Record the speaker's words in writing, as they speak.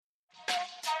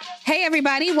Hey,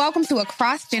 everybody. Welcome to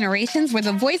Across Generations, where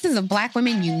the voices of Black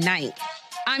women unite.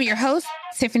 I'm your host,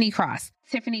 Tiffany Cross.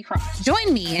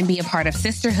 Join me and be a part of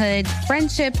sisterhood,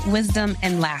 friendship, wisdom,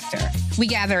 and laughter. We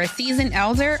gather a seasoned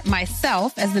elder,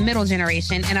 myself as the middle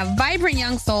generation, and a vibrant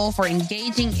young soul for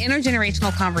engaging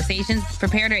intergenerational conversations.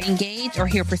 Prepare to engage or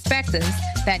hear perspectives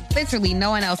that literally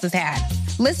no one else has had.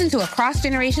 Listen to Across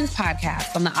Generations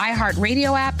podcast on the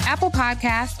iHeartRadio app, Apple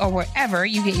Podcasts, or wherever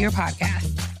you get your podcasts.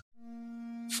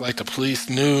 It's like the police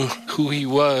knew who he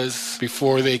was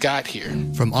before they got here.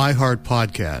 From iHeart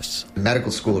Podcasts. The medical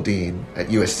school dean at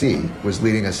USC was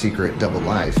leading a secret double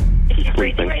life. She's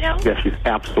breathing right now? Yes, she's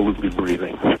absolutely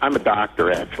breathing. I'm a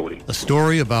doctor, actually. A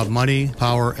story about money,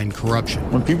 power, and corruption.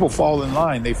 When people fall in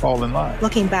line, they fall in line.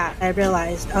 Looking back, I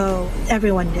realized,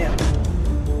 everyone knew.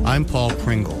 I'm Paul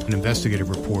Pringle, an investigative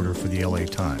reporter for the LA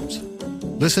Times.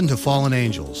 Listen to Fallen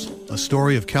Angels, a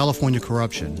story of California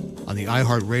corruption on the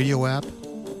iHeartRadio app,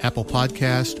 Apple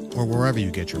Podcast, or wherever you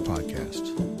get your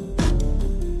podcasts.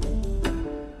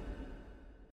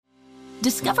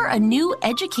 Discover a new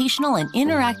educational and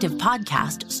interactive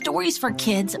podcast, Stories for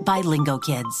Kids by Lingo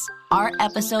Kids. Our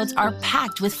episodes are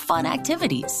packed with fun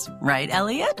activities. Right,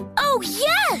 Elliot? Oh,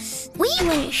 yes! We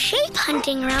went shape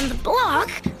hunting around the block,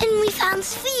 and we found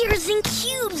spheres and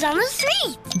cubes on the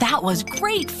street. That was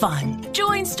great fun.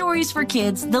 Join Stories for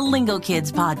Kids, the Lingo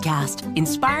Kids podcast,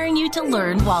 inspiring you to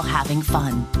learn while having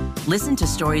fun. Listen to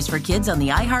Stories for Kids on the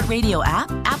iHeartRadio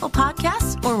app, Apple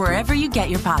Podcasts, or wherever you get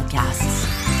your podcasts.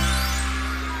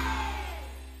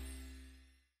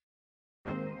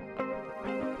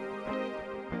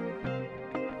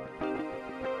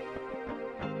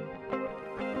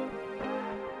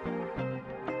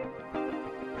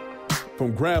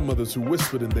 From grandmothers who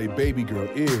whispered in their baby girl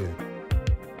ear,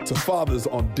 to fathers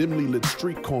on dimly lit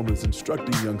street corners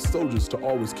instructing young soldiers to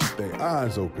always keep their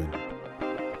eyes open.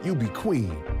 You be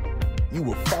queen. You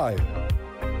were fire.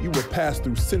 You were passed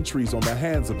through centuries on the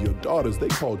hands of your daughters. They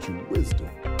called you wisdom.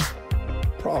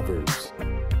 Proverbs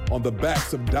on the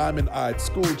backs of diamond-eyed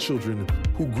school children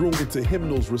who grew into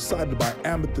hymnals recited by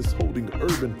amethyst-holding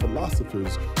urban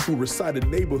philosophers who recited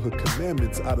neighborhood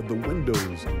commandments out of the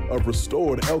windows of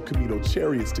restored El Camino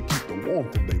chariots to keep the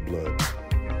warmth in their blood.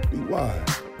 Be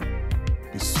wise.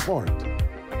 Be smart.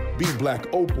 Be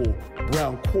black opal,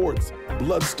 brown quartz,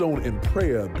 bloodstone, and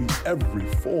prayer. Be every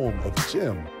form of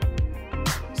gem.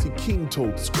 See, king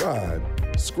told scribe,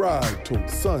 scribe told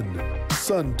son,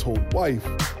 son told wife,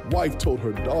 wife told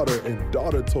her daughter, and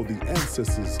daughter told the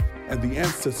ancestors, and the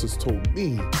ancestors told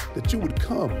me that you would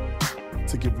come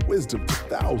to give wisdom to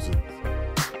thousands.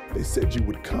 They said you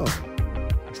would come,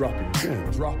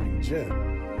 dropping gem.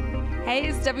 Hey,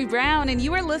 it's Debbie Brown, and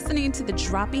you are listening to the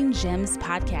Dropping Gems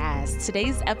podcast.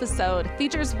 Today's episode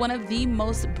features one of the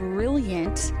most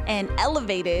brilliant and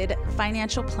elevated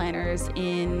financial planners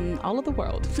in all of the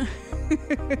world.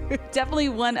 Definitely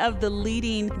one of the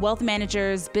leading wealth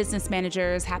managers, business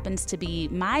managers, happens to be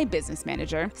my business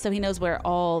manager, so he knows where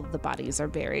all the bodies are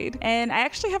buried. And I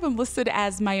actually have him listed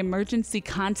as my emergency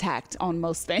contact on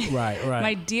most things. Right.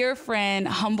 My dear friend,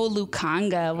 Humble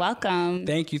Lukanga, welcome.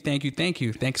 Thank you.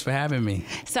 Thanks for having me.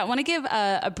 So I want to give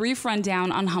a brief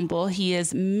rundown on Humble. He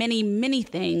is many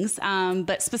things,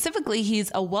 but specifically he's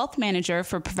a wealth manager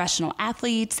for professional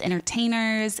athletes,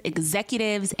 entertainers,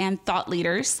 executives, and thought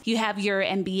leaders. You have your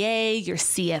MBA, your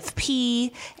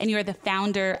CFP, and you're the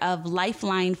founder of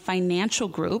Lifeline Financial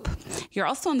Group. You're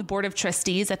also on the board of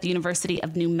trustees at the University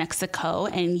of New Mexico,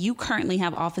 and you currently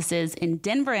have offices in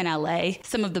Denver and LA,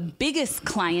 some of the biggest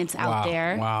clients out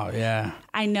there. Wow, yeah.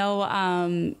 I know,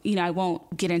 I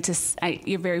won't get into,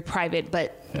 you're very private,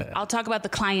 but I'll talk about the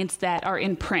clients that are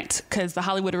in print, because the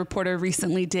Hollywood Reporter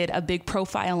recently did a big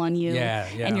profile on you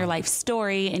and your life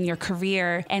story and your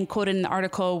career, and quoted in the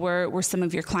article were some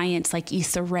of your clients like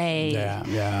Issa Rae,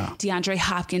 DeAndre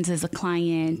Hopkins is a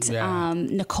client,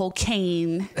 Nicole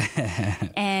Kane,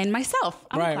 and myself.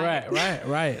 I'm a client.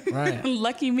 Right.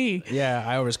 Lucky me. Yeah,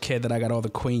 I always kid that I got all the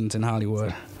queens in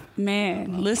Hollywood.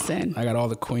 Man, listen. I got all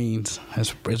the queens.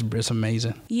 It's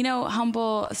amazing. You know,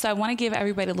 Humble, so I want to give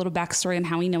everybody a little backstory on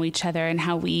how we know each other and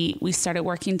how we started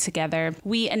working together.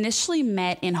 We initially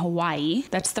met in Hawaii.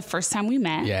 That's the first time we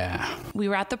met. Yeah. We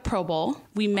were at the Pro Bowl.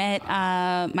 We met,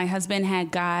 my husband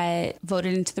had got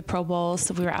voted into the Pro Bowl,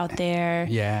 so we were out there.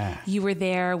 Yeah. You were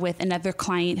there with another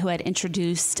client who had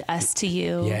introduced us to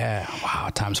you. Yeah. Wow,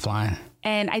 time's flying.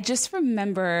 And I just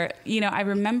remember, I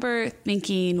remember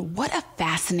thinking, what a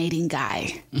fascinating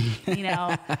guy, you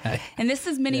know? And this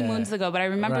is many moons ago, but I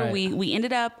remember we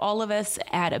ended up, all of us,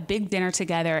 at a big dinner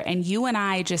together, and you and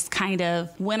I just kind of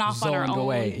went off on our own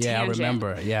tangent. Yeah, I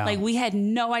remember. Yeah. Like, we had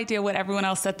no idea what everyone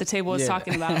else at the table was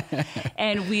talking about.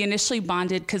 And we initially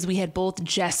bonded because we had both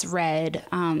just read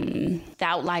The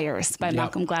Outliers by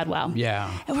Malcolm Gladwell.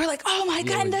 Yeah. And we're like, oh my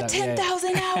God, the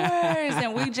 10,000 hours.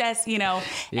 And we just, you know,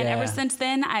 and ever since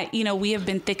then, we have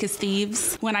been thick as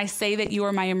thieves. When I say that you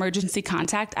are my emergency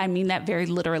contact, I mean that very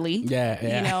literally.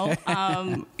 You know,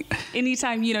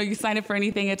 anytime, you know, you sign up for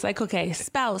anything, it's like, okay,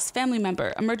 spouse, family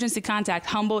member, emergency contact.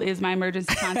 Humble is my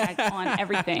emergency contact on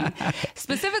everything.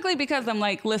 Specifically because I'm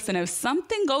like, listen, if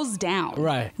something goes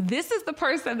down, this is the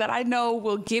person that I know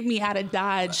will get me out of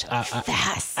Dodge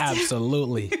fast.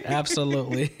 Absolutely.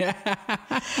 Absolutely.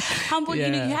 Humble, you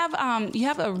know, you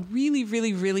have a really,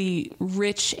 really, really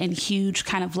rich and huge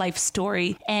kind of life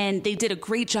story. And they did a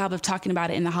great job of talking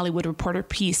about it in the Hollywood Reporter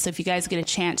piece. So if you guys get a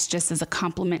chance, just as a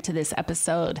compliment to this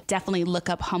episode, definitely look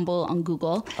up Humble on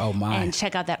Google. Oh my. And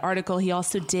check out that article. He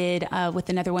also did, with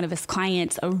another one of his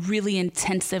clients, a really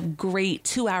intensive, great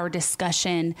 2-hour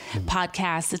discussion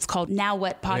podcast. It's called Now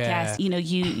What Podcast. You know,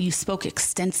 you spoke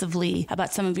extensively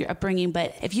about some of your upbringing,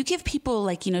 but if you give people,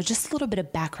 like, you know, just a little bit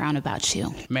of background about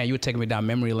you. Man, you were taking me down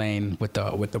memory lane with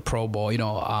the Pro Bowl. You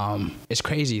know, it's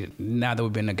crazy now that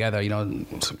we've been together, you know,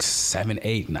 7,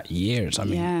 8 years. I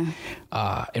mean,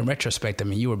 in retrospect, I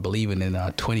mean, you were believing in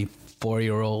a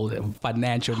 24-year-old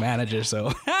financial manager,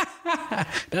 so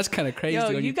that's kind of crazy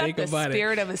when you think about it. You got the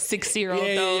spirit of a 60-year-old,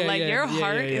 though. Like, your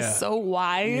heart is so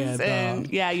wise, and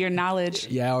your knowledge.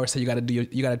 Yeah, I always say you got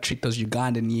to treat those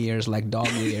Ugandan years like dog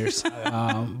years.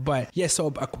 But yeah, so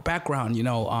background, you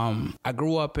know, I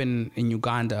grew up in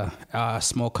Uganda, a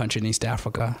small country in East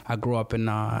Africa. I grew up in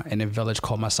a village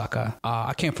called Masaka.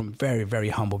 I came from very, very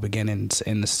humble beginnings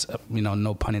in this, you know,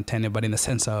 no pun intended, but in the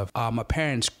sense of my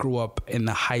parents grew up in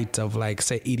the height of, like,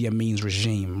 say, Idi Amin's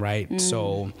regime, right?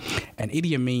 So, and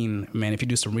Idi Amin, man, if you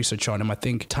do some research on him, I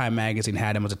think Time Magazine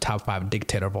had him as a top 5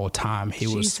 dictator of all time. He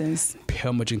was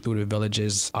pillaging through the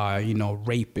villages, you know,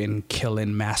 raping,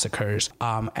 killing, massacres.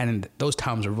 And those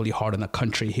times were really hard in the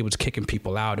country. He was kicking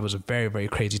people out. It was a very, very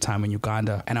crazy time in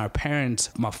Uganda. And our parents,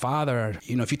 my father,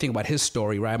 you know, if you think about his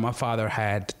story, right? My father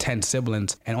had 10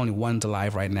 siblings and only one's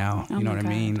alive right now. You know what I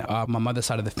mean? My mother's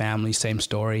side of the family, same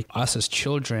story. Us as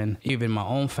children, even my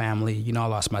own family, you know, I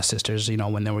lost my sisters, you know,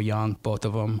 when they were young, both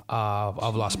of them.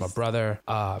 I've lost my brother.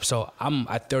 So I'm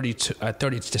at 32,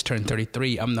 just turned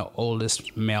 33. I'm the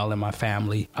oldest male in my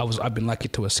family. I've been lucky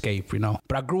to escape, you know.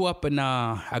 But I grew up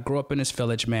in this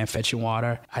village, man, fetching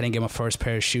water. I didn't get my first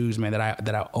pair of shoes, man,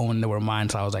 that I owned that were mine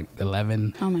until I was like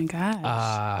 11. Oh my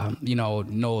gosh. You know,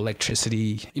 no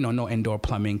electricity, you know, no indoor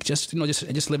plumbing, just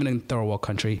living in third world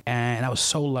country. And I was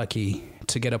so lucky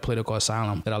to get a political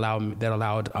asylum that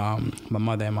allowed my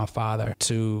mother and my father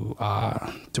to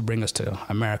bring us to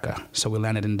America. So we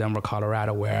landed in Denver,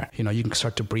 Colorado, where, you know, you can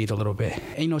start to breathe a little bit.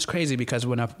 And, you know, it's crazy because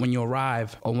when you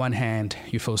arrive, on one hand,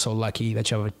 you feel so lucky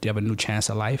that you have a new chance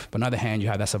at life. But on the other hand, you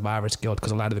have that survivor's guilt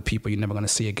because a lot of the people you're never going to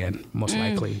see again, most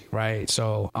likely, right?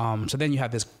 So then you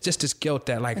have this guilt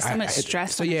that, like, so much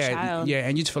stress on a child. Yeah,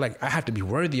 and you just feel like I have to be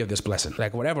worthy of this blessing.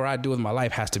 Like, whatever I do with my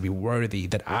life has to be worthy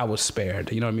that I was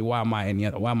spared. You know what I mean?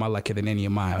 Why am I luckier than any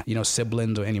of my, you know,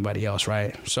 siblings or anybody else,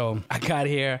 right? So I got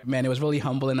here, man, it was really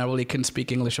humbling. I really couldn't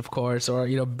speak English, of course, or,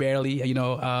 you know, barely, you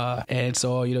know, and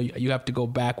so, you know, you have to go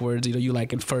backwards. You know, you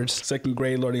like in first, second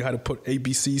grade, learning how to put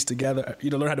ABCs together, you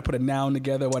know, learn how to put a noun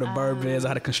together, what a verb is,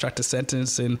 how to construct a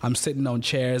sentence, and I'm sitting on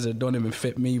chairs that don't even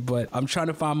fit me, but I'm trying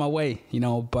to find my way, you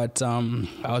know, but I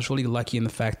was really lucky in the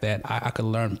fact that I could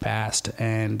learn fast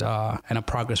and I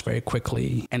progressed very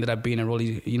quickly, ended up being a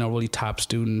really top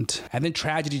student, and then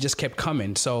tragedy just kept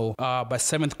coming. So by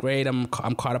 7th grade, I'm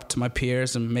caught up to my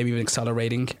peers and maybe even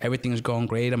accelerating. Everything's going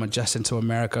great. I'm adjusting to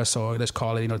America. So let's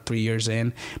call it, you know, 3 years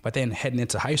in. But then heading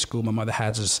into high school, my mother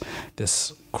has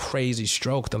this crazy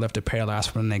stroke that left her paralyzed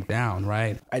from the neck down,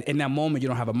 right? In that moment, you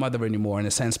don't have a mother anymore in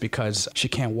a sense because she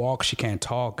can't walk, she can't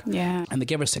talk. Yeah. And they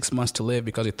gave her 6 months to live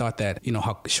because they thought that, you know,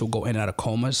 how she'll go in and out of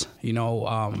comas, you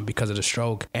know, because of the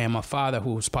stroke. And my father,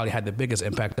 who's probably had the biggest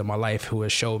impact on my life, who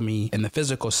has showed me in the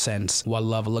physical sense what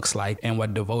love looks like and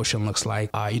what devotion looks like.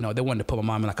 You know, they wanted to put my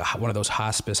mom in like one of those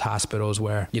hospice hospitals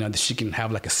where, you know, she can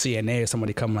have like a CNA or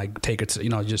somebody come like take her to, you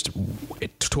know, just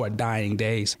to her dying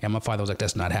days. And my father was like,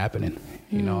 that's not happening.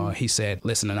 You know, he said,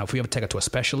 listen, now if we ever take her to a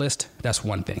specialist, that's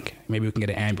one thing. Maybe we can get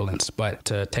an ambulance. But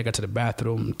to take her to the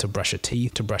bathroom, to brush her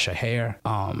teeth, to brush her hair,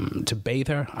 to bathe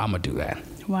her, I'm going to do that.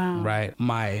 Wow. Right?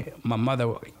 My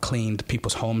mother cleaned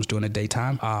people's homes during the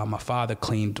daytime. My father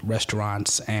cleaned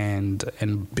restaurants and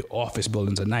office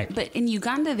buildings at night. But in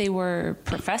Uganda, they were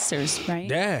professors, right?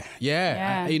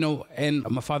 Yeah. You know, and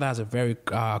my father has a very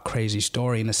crazy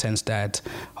story in the sense that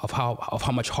of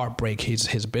how much heartbreak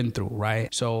he's been through,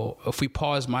 right? So if we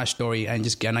pause my story and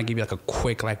I give you like a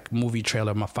quick like movie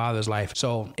trailer of my father's life.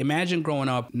 So imagine growing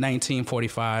up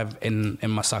 1945 in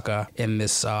Masaka in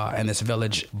this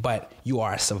village, but you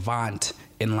are a savant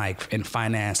in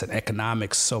finance and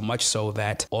economics, so much so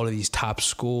that all of these top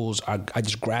schools are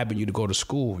just grabbing you to go to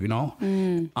school, you know?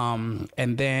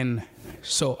 And then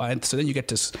so then you get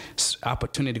this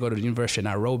opportunity to go to the University of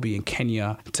Nairobi in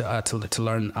Kenya to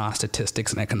learn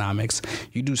statistics and economics.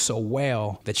 You do so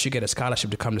well that you get a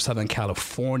scholarship to come to Southern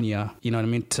California, you know what I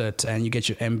mean, and you get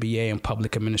your MBA in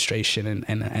public administration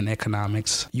and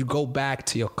economics. You go back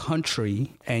to your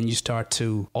country and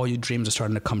all your dreams are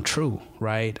starting to come true,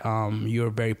 right?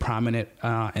 You're very prominent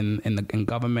in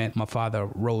government. My father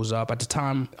rose up at the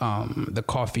time. The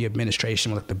coffee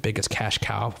administration was like the biggest cash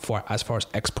cow as far as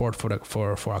export for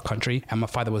our country, and my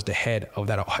father was the head of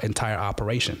that entire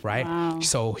operation, right? Wow.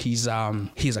 So he's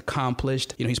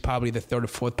accomplished. You know, he's probably the third or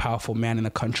fourth powerful man in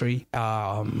the country.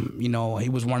 You know, he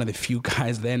was one of the few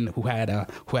guys then who had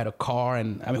a car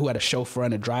and who had a chauffeur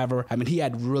and a driver. I mean, he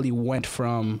had really went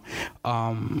from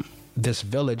this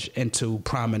village into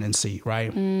prominency,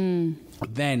 right?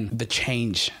 Then the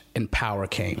change in power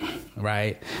came,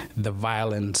 right? The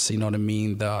violence, you know what I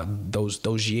mean?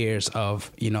 Those years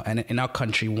of, you know, and in our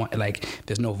country, like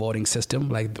there's no voting system,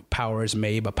 like the power is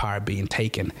made by power being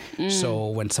taken. So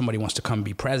when somebody wants to come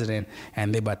be president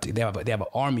and they have an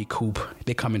army coup,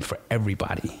 they come in for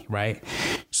everybody, right?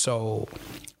 So,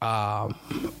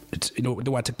 you know, they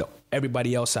want to take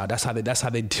everybody else out. That's how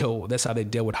they deal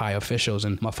with high officials.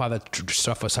 And my father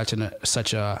suffered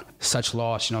such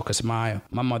loss, you know, because my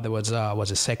mother was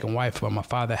his second wife, but my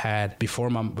father had before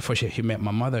he met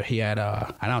my mother, he had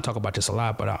and I don't talk about this a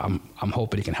lot, but I'm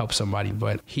hoping he can help somebody.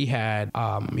 But he had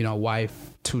you know, a wife,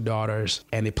 2 daughters,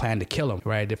 and they planned to kill him,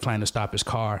 right? They planned to stop his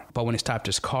car. But when they stopped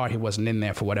his car, he wasn't in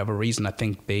there for whatever reason. I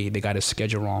think they got his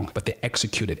schedule wrong, but they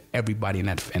executed everybody in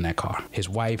that car. His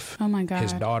wife, oh my God,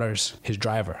 his daughters, his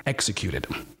driver, executed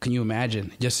him. Can you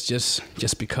imagine?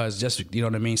 Just because, you know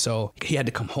what I mean? So he had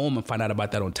to come home and find out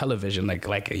about that on television.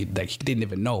 Like he didn't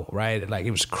even know, right? Like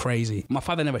it was crazy. My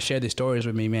father never shared these stories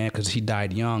with me, man, because he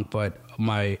died young, but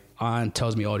my aunt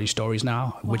tells me all these stories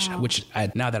now, which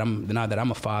now that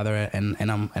I'm a father and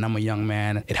I'm a young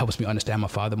man, it helps me understand my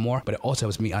father more, but it also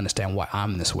helps me understand why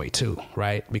I'm this way too,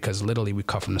 right? Because literally we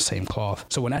cut from the same cloth.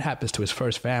 So when that happens to his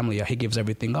first family, he gives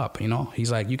everything up, you know?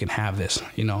 He's like, you can have this,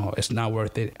 you know, it's not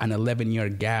worth it. An 11-year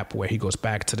gap where he goes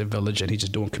back to the village and he's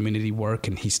just doing community work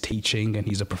and he's teaching and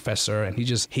he's a professor and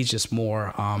he's just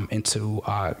more into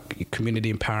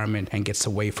community empowerment and gets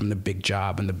away from the big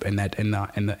job and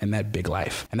that big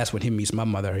life. And that's when he meets my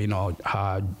mother, you know,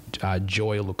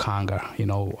 Joy Lukanga, you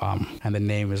know, and the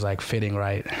name is like fitting,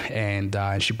 right?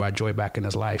 And she brought Joy back in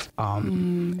his life.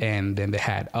 And then they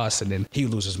had us, and then he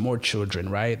loses more children,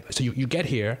 right? So you get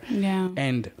here,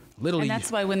 and literally, and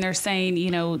that's why when they're saying,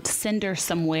 you know, send her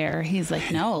somewhere, he's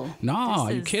like, no,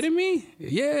 are you kidding me?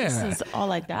 Yeah, this is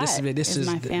all I got. This is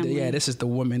my family. This is the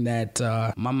woman that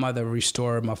my mother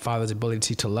restored my father's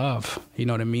ability to love. You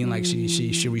know what I mean? Like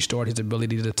she restored his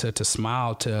ability to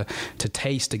smile, to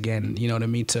taste again. You know what I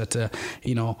mean? To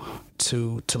you know,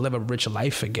 to live a rich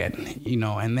life again, you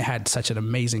know. And they had such an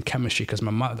amazing chemistry because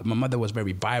my mother was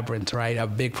very vibrant, right? A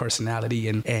big personality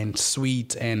and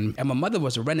sweet, and my mother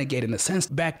was a renegade in a sense.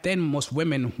 Back then, most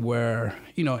women were,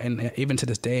 you know, and even to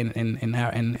this day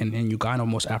in Uganda,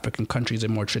 most African countries are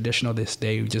more traditional. They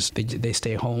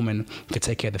stay home and could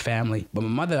take care of the family. But my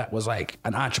mother was like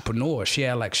an entrepreneur. She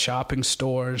had like shopping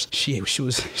stores. She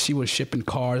was shipping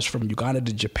cars from Uganda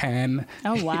to Japan.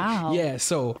 Oh wow. Yeah.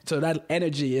 So that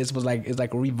energy is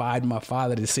like revived my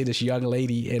father to see this young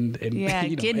lady in you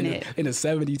know, in the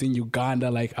 70s in Uganda,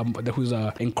 like who's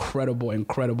a incredible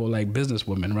like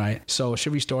businesswoman, right? So she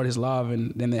restored his love,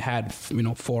 and then they had, you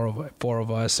know, four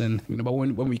of us, and you know, but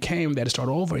when we came, they had to start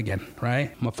over again,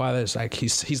 right? My father's like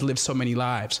he's lived so many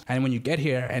lives, and when you get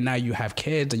here and now you have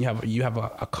kids and you have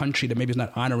a country that maybe is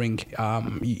not honoring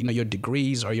you know, your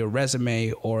degrees or your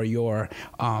resume or your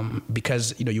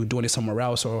because you know you're doing it somewhere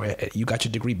else, or you got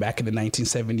your degree back in the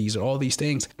 1970s or all these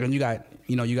things, and you got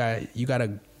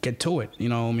to get to it, you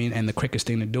know what I mean? And the quickest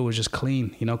thing to do is just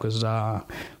clean, you know, because so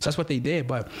that's what they did.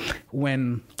 But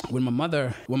when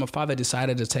my father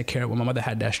decided to take care of, when my mother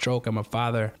had that stroke and my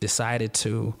father decided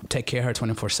to take care of her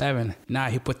 24/7, now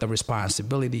he put the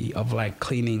responsibility of like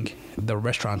cleaning the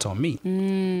restaurant on me.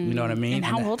 You know what I mean? And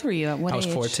how old were you? At what age? I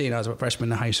was 14. I was a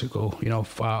freshman in high school, you know,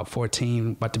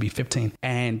 14, about to be 15.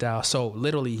 And so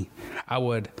literally I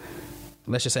would,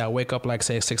 let's just say I wake up like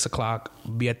say 6 o'clock,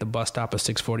 be at the bus stop at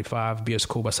 6:45, be at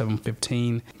school by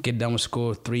 7:15, get done with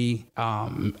school at 3,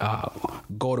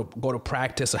 go to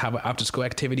practice or have an after school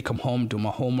activity, come home, do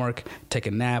my homework, take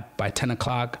a nap. By 10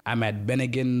 o'clock, I'm at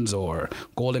Bennigan's or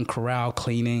Golden Corral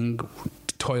cleaning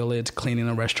toilets, cleaning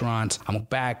the restaurants. I'm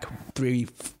back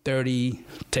 3:30,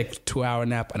 take a 2-hour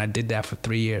nap, and I did that for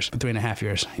 3.5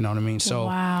 years. You know what I mean? So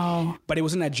wow. But it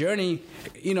was in that journey,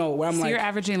 you know, where I'm so like, you're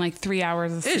averaging like 3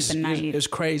 hours of sleep a night. It was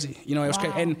crazy, you know. It was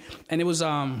crazy, and it was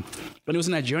but it was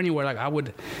in that journey where like I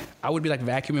would be like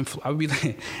vacuuming.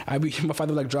 My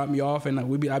father would like drop me off, and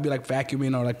I'd be like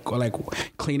vacuuming or like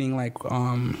cleaning like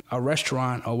a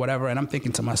restaurant or whatever. And I'm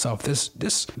thinking to myself,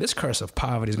 this curse of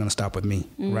poverty is gonna stop with me,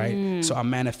 right? So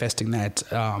I'm manifesting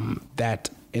that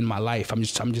in my life. I'm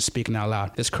just speaking out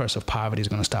loud. This curse of poverty is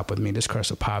going to stop with me. This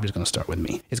curse of poverty is going to start with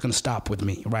me. It's going to stop with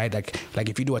me, right? Like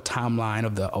if you do a timeline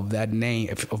of that name,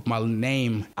 of my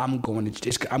name,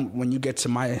 when you get to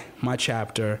my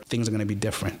chapter, things are going to be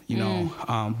different, you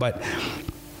know. But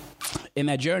in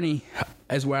that journey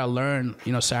is where I learned,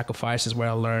 you know, sacrifice is where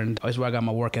I learned, is where I got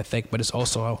my work ethic, but it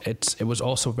was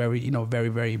also very, you know, very,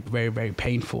 very, very, very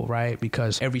painful, right?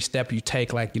 Because every step you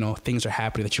take, like, you know, things are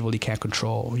happening that you really can't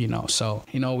control, you know. So,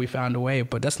 you know, we found a way,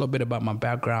 but that's a little bit about my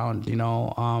background, you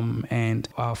know, and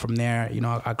from there, you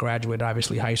know, I graduated,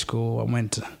 obviously, high school. I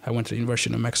went to the University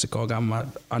of New Mexico, got my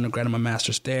undergrad and my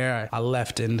master's there. I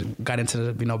left and got into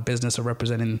the, you know, business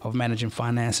of managing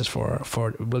finances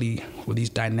for really with these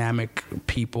dynamic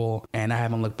people, and I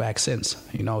haven't looked back since,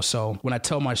 you know. So when I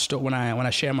tell my story, when I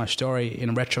share my story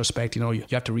in retrospect, you know, you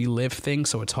have to relive things,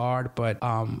 so it's hard. But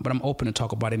I'm open to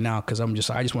talk about it now because I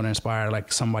just want to inspire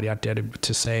like somebody out there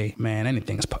to say, man,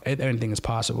 anything is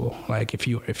possible. Like if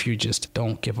you just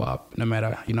don't give up, no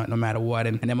matter what.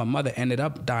 And then my mother ended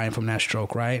up dying from that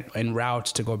stroke, right? En route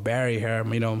to go bury her,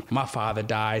 you know, my father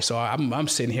died, so I'm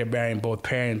sitting here burying both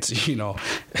parents, you know.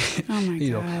 Oh my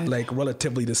you God. know, like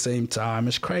relatively the same time.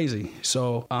 It's crazy.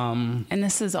 So and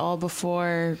this is all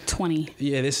before 20.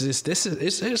 Yeah, this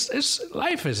is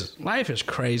life is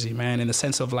crazy, man, in the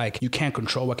sense of like you can't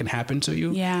control what can happen to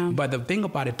you. Yeah. But the thing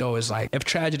about it though is like if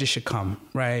tragedy should come,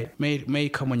 right, may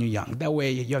come when you're young. That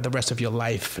way you have the rest of your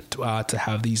life to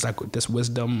have these like this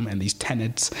wisdom and these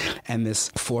tenets and this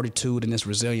fortitude and this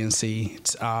resiliency,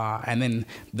 and then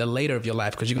the later of your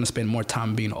life, because you're gonna spend more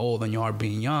time being old than you are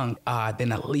being young.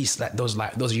 Then at least that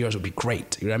those years would be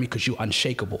great. You know what I mean? Because you're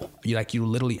unshakable. You're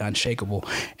literally unshakable.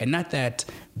 And not that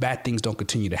bad things don't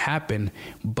continue to happen,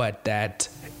 but that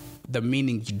the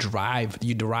meaning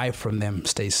you derive from them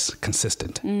stays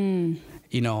consistent.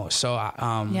 You know, so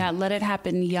let it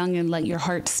happen young and let your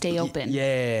heart stay open.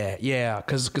 Yeah,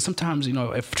 because sometimes, you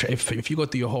know, if you go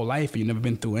through your whole life and you've never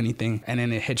been through anything, and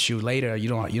then it hits you later, you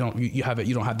don't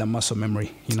have that muscle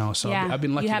memory, you know. So I've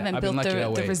been lucky. You haven't built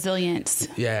the resilience.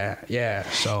 Yeah.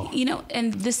 So you know,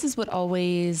 and this is what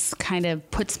always kind of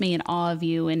puts me in awe of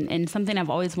you, and something I've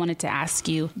always wanted to ask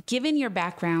you. Given your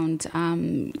background,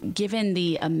 given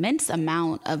the immense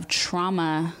amount of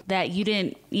trauma that you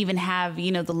didn't even have,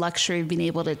 you know, the luxury of being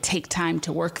able to take time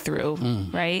to work through,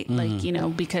 right? Like, you know,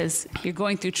 because you're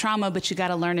going through trauma, but you got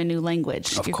to learn a new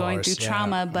language. You're going through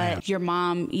trauma, but your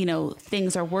mom, you know,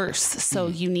 things are worse. So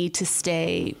you need to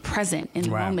stay present in the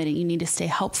moment, and you need to stay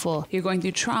helpful. You're going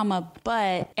through trauma,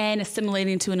 and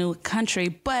assimilating to a new country,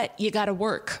 but you got to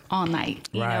work all night,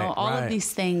 you know, all of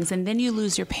these things. And then you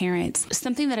lose your parents.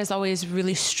 Something that has always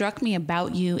really struck me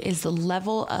about you is the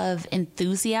level of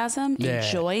enthusiasm and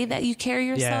joy that you carry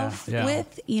yourself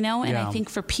with, you know, and I think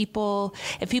for people,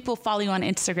 if people follow you on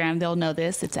Instagram, they'll know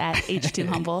this. It's at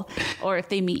H2Humble, or if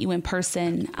they meet you in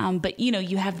person. But, you know,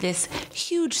 you have this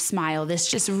huge smile, this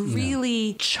just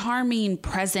really charming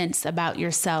presence about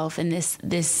yourself, and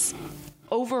this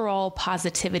overall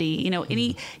positivity. You know,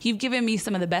 you've given me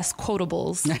some of the best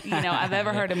quotables, you know, I've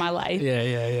ever heard in my life.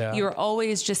 Yeah. You're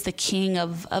always just the king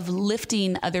of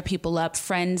lifting other people up,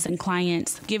 friends and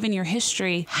clients. Given your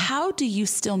history, how do you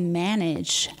still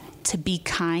manage to be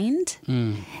kind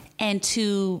and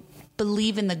to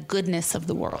believe in the goodness of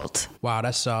the world? Wow,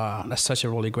 that's such a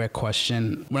really great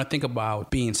question. When I think about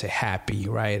being, say, happy,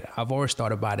 right? I've always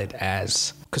thought about it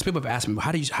as, because people have asked me,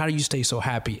 how do you stay so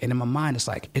happy? And in my mind, it's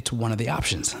like, it's one of the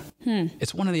options.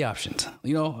 It's one of the options.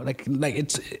 You know, like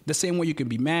it's the same way you can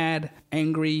be mad,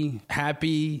 angry,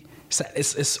 happy.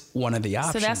 It's one of the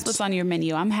options. So that's what's on your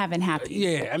menu. I'm having happy.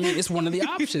 Yeah, I mean, it's one of the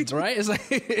options, right? It's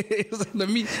like, let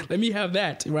me have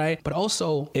that, right? But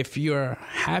also, if you're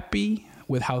happy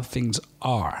with how things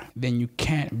are, then you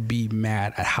can't be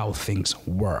mad at how things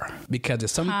were. Because if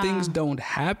some things don't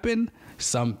happen,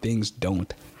 some things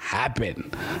don't happen.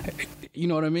 You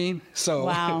know what I mean? So,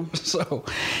 wow.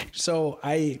 So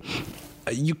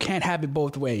you can't have it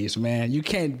both ways, man. You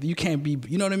can't be,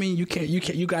 you know what I mean?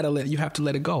 You have to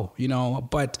let it go, you know?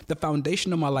 But the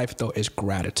foundation of my life, though, is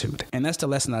gratitude. And that's the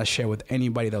lesson I share with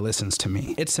anybody that listens to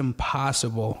me. It's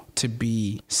impossible to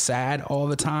be sad all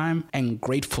the time and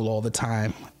grateful all the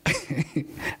time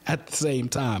at the same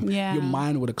time. Yeah. Your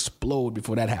mind would explode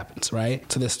before that happens, right?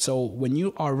 So when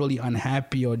you are really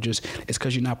unhappy or just, it's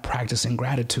because you're not practicing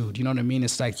gratitude. You know what I mean?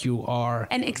 It's like you are.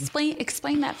 And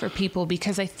explain that for people,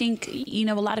 because I think, you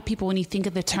know, a lot of people, when you think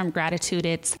of the term gratitude,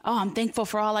 it's, oh, I'm thankful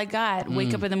for all I got.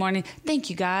 Wake up in the morning,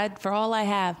 thank you, God, for all I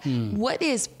have. What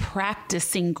is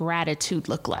practicing gratitude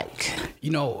look like? You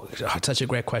know, such a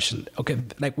great question. Okay,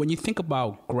 like when you think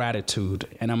about gratitude,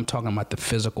 and I'm talking about the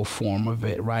physical form of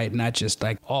it, right? Not just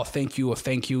like, oh, thank you,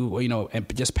 or, you know, and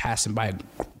just passing by.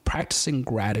 Practicing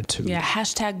gratitude. Yeah,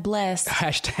 hashtag blessed.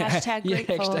 Hashtag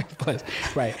grateful. Yeah, hashtag blessed.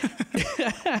 Right.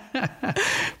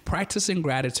 Practicing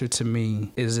gratitude to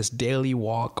me is this daily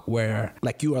walk where,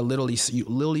 like, you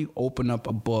literally open up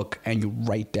a book and you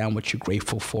write down what you're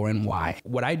grateful for and why.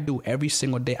 What I do every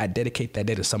single day, I dedicate that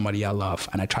day to somebody I love,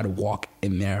 and I try to walk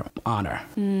in their honor.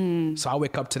 So I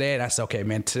wake up today and I say, okay,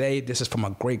 man, today this is from a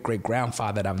great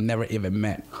grandfather that I've never even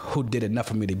met, who did enough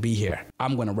for me to be here.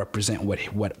 I'm going to represent what he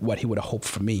would have hoped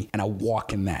for me, and I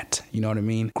walk in that. You know what I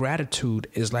mean? Gratitude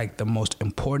is like the most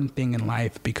important thing in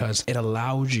life, because it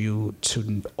allows you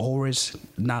to always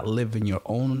not live in your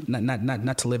own,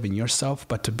 not to live in yourself,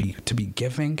 but to be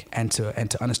giving and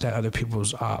to understand other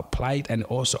people's plight, and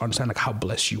also understand like how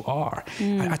blessed you are.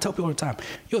 I tell people all the time,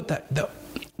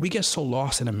 we get so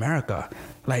lost in America,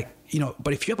 like, you know,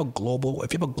 but if you're a global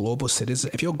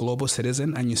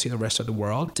citizen and you see the rest of the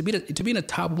world, to be in the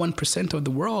top 1% of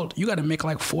the world, you got to make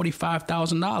like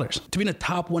 $45,000 to be in the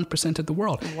top 1% of the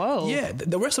world. Whoa. Yeah.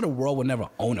 The rest of the world will never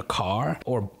own a car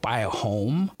or buy a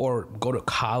home or go to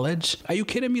college. Are you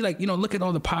kidding me? Like, you know, look at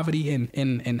all the poverty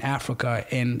in Africa,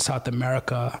 in South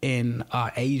America, in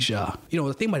Asia. You know,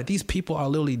 the thing about it, these people are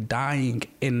literally dying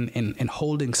in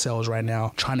holding cells right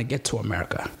now, trying to get to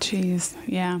America. Jeez.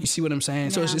 Yeah. You see what I'm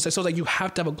saying? Yeah. So like you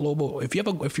have to have a global. If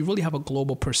you really have a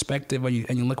global perspective, and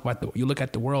you look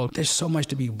at the world, there's so much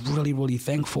to be really, really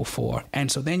thankful for.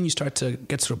 And so then you start to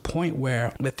get to the point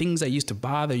where the things that used to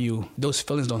bother you, those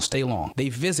feelings don't stay long. They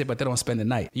visit, but they don't spend the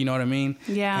night. You know what I mean?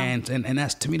 Yeah. And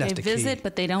that's, to me, that's the key. They visit,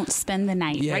 but they don't spend the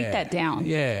night. Yeah. Write that down.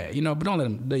 Yeah. You know, but don't let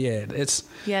them. Yeah. It's.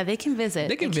 Yeah, they can visit.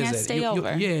 They can visit. Can't stay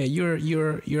over.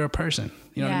 You're a person.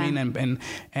 You know what I mean?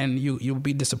 And you'll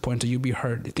be disappointed. You'll be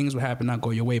hurt. Things will happen, not go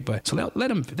your way. But so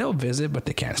they'll visit, but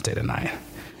they can't stay the night.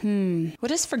 What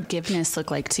does forgiveness look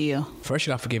like to you? First,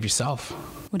 you gotta forgive yourself.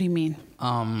 What do you mean?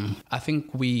 I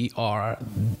think we are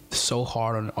so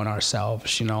hard on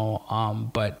ourselves, you know,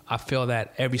 but I feel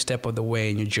that every step of the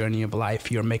way in your journey of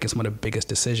life, you're making some of the biggest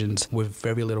decisions with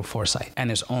very little foresight.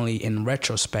 And it's only in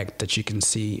retrospect that you can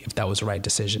see if that was the right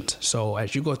decisions. So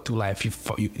as you go through life,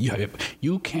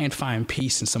 you can't find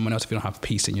peace in someone else if you don't have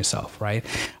peace in yourself, right?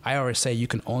 I always say you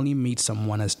can only meet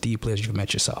someone as deeply as you've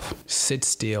met yourself. Sit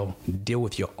still, deal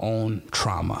with your own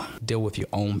trauma, deal with your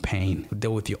own pain,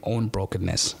 deal with your own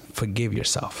brokenness. Forgive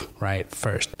yourself, right?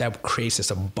 First, that creates this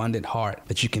abundant heart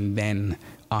that you can then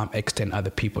extend other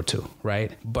people to,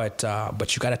 right? But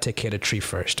you got to take care of the tree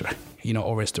first, you know,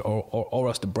 or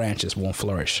else the branches won't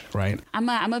flourish, right?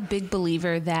 I'm a big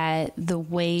believer that the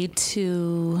way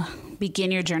to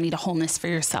begin your journey to wholeness for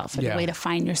yourself, or the way to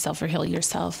find yourself or heal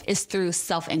yourself, is through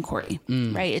self-inquiry,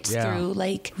 right? It's through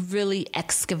like really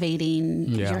excavating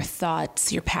your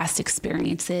thoughts, your past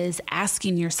experiences,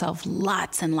 asking yourself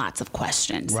lots and lots of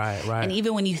questions. Right. And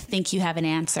even when you think you have an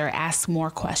answer, ask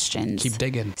more questions. Keep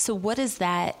digging. So what does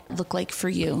that that look like for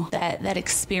you? That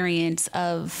experience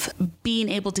of being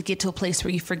able to get to a place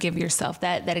where you forgive yourself,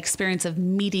 that experience of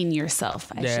meeting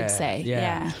yourself, I should say.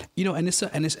 Yeah. You know, and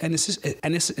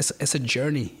it's a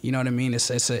journey. You know what I mean? It's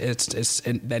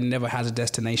that never has a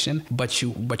destination, but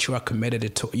you are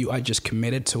committed to. You are just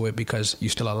committed to it because you're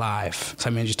still alive. So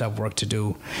I mean, you still have work to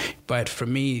do. But for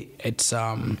me, it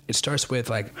starts with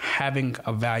like having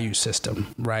a value system,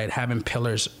 right? Having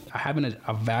pillars, having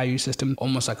a value system,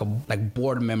 almost like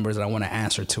board members that I want to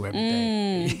answer to every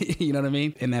day. You know what I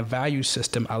mean? And that value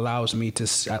system allows me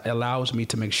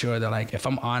to make sure that like if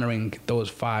I'm honoring those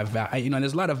 5 values, you know, and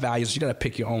there's a lot of values. You got to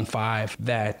pick your own 5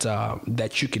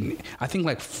 that you can. I think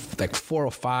like 4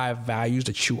 or 5 values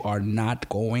that you are not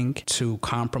going to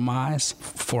compromise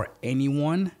for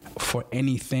anyone, for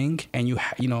anything, and you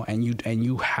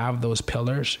have those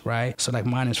pillars, right? So like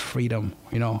mine is freedom,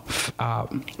 you know,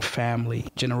 family,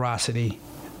 generosity,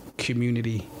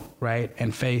 community, right,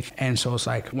 and faith. And so it's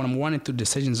like when I'm running through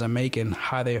decisions I'm making,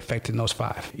 how are they affecting those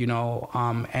 5, you know?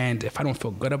 And if I don't feel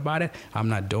good about it, I'm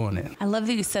not doing it. I love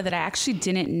that you said that. I actually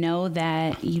didn't know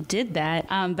that you did that,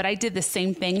 but I did the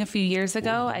same thing a few years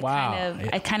ago.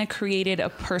 I kind of created a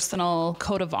personal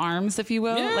coat of arms, if you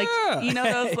will, like you know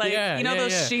those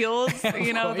those shields,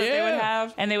 you know, that they would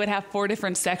have, and they would have 4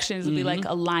 different sections. It'd be like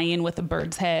a lion with a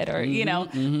bird's head, or you know.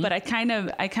 But I kind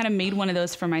of made one of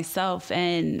those for myself,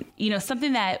 and you know,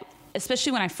 something that,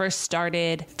 especially when I first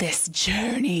started this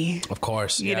journey, of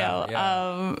course, you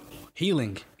know,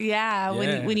 healing. Yeah,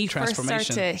 when you first start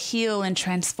to heal and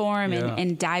transform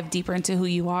and dive deeper into who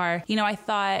you are, you know, I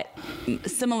thought,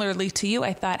 similarly to you,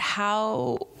 I thought,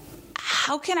 how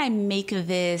can I make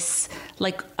this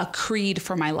like a creed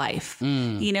for my life?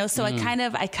 You know, so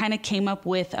I kind of came up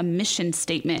with a mission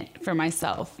statement for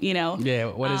myself, you know? Yeah.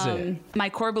 What is it? My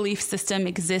core belief system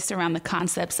exists around the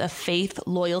concepts of faith,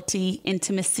 loyalty,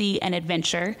 intimacy, and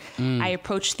adventure. I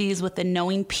approach these with a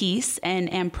knowing peace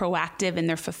and am proactive in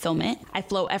their fulfillment. I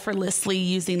flow effortlessly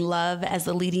using love as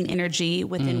the leading energy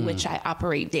within which I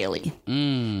operate daily.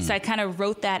 So I kind of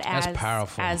wrote that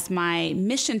as my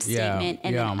mission statement.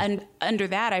 And then under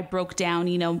that, I broke down,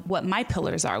 you know, what my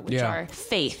pillars are, which are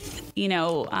faith, you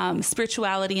know,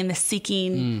 spirituality and the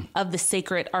seeking of the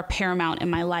sacred are paramount in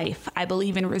my life. I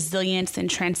believe in resilience and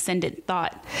transcendent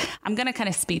thought. I'm going to kind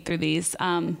of speed through these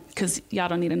because y'all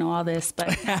don't need to know all this, but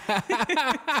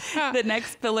the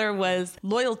next pillar was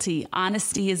loyalty.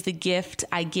 Honesty is the gift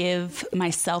I give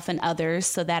myself and others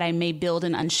so that I may build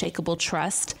an unshakable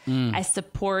trust. I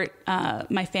support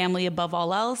my family above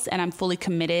all else, and I'm fully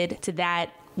committed to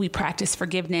that. We practice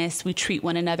forgiveness. We treat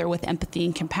one another with empathy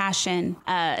and compassion.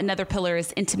 Another pillar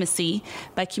is intimacy.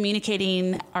 By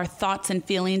communicating our thoughts and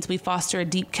feelings, we foster a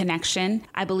deep connection.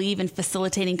 I believe in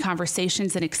facilitating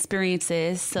conversations and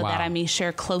experiences so that I may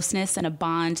share closeness and a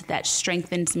bond that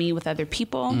strengthens me with other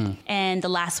people. And the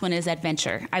last one is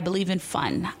adventure. I believe in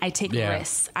fun. I take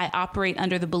risks. I operate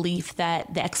under the belief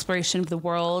that the exploration of the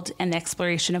world and the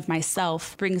exploration of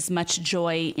myself brings much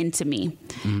joy into me.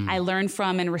 I learn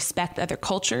from and respect other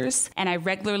cultures, and I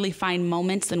regularly find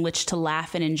moments in which to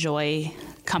laugh and enjoy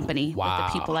company with the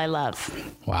people I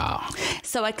love. Wow.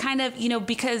 So I kind of, you know,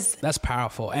 because that's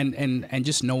powerful, and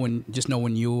just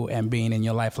knowing you and being in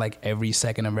your life like every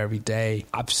second of every day.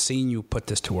 I've seen you put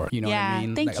this to work. You know what I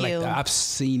mean? Thank you. I've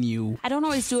seen you. I don't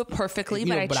always do it perfectly,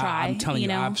 but I try. I'm telling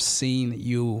you, I've seen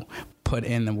you put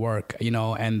in the work, you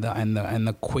know, and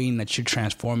the queen that you're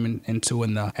transforming into,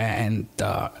 and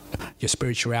your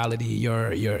spirituality, your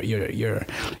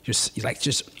like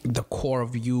just the core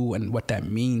of you and what that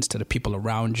means to the people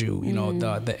around you. You know,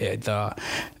 the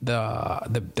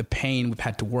pain we've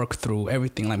had to work through,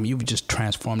 everything. Like you've just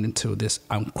transformed into this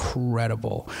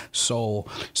incredible soul.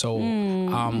 So,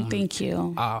 thank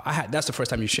you. That's the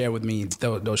first time you shared with me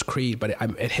those creed, but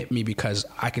it hit me because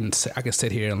I can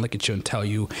sit here and look at you and tell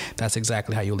you that's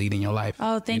exactly how you lead in your life.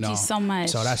 Oh, thank you so much.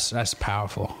 So that's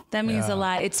powerful. That means a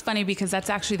lot. It's funny because that's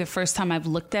actually the first time I've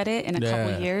looked at it in a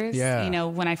couple of years. You know,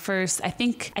 when I first, I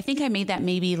think I made that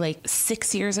maybe like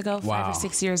 6 years ago, 5 or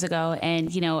 6 years ago.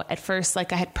 And, you know, at first,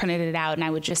 like I had printed it out and I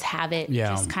would just have it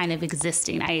just kind of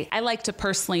existing. I like to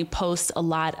personally post a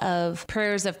lot of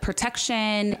prayers of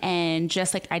protection and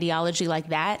just like ideology like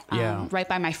that right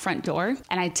by my front door.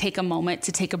 And I take a moment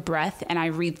to take a breath and I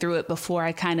read through it before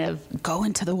I kind of go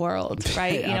into the world,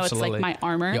 right? You know, it's like my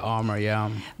armor. Your armor,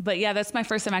 But yeah, that's my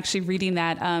first time actually reading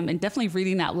that and definitely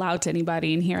reading out loud to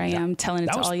anybody. And here I am telling it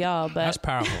to all y'all. But that's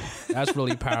powerful. That's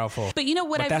really powerful. But you know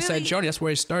what? That's that journey. That's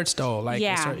where it starts, though. Like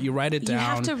you write it down. You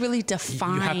have to really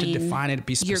define. You have to define it.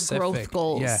 Be specific. Your growth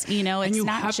goals. You know, it's and you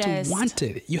not have just to want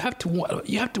it. You have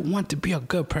to want to be a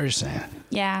good person.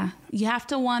 Yeah. You have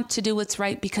to want to do what's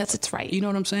right because it's right. You know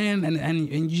what I'm saying?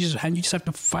 And you just have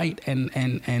to fight and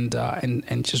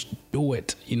just do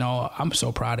it. You know, I'm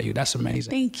so proud of you. That's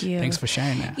amazing. Thank you. Thanks for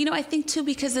sharing that. You know, I think too,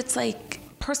 because it's like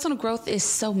personal growth is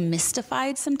so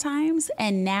mystified sometimes.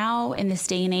 And now in this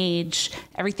day and age,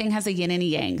 everything has a yin and a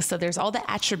yang. So there's all the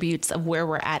attributes of where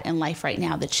we're at in life right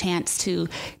now, the chance to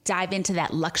dive into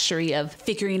that luxury of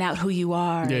figuring out who you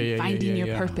are and finding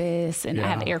your purpose. And I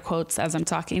have air quotes as I'm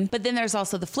talking. But then there's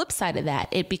also the flip side of that.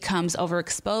 It becomes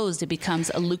overexposed. It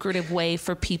becomes a lucrative way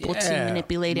for people to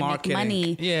manipulate and make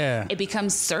money. Yeah. It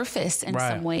becomes surface in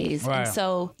some ways. And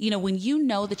so, you know, when you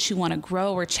know that you want to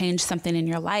grow or change something in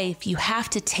your life, you have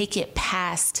to take it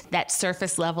past that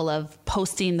surface level of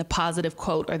posting the positive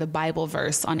quote or the Bible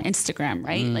verse on Instagram,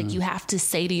 right? Like you have to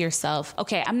say to yourself,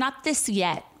 okay, I'm not this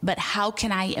yet, but how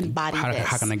can I embody this?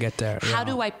 How can I get there? How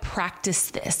do I practice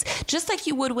this? Just like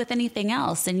you would with anything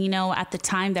else. And, you know, at the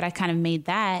time that I kind of made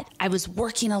that, I was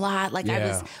working a lot. Like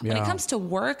when it comes to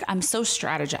work, I'm so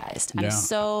strategized. I'm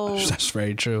so that's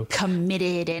very true.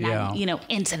 Committed and I'm, you know,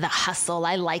 into the hustle.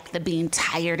 I like the being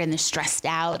tired and the stressed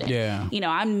out. And, you know,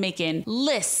 I'm making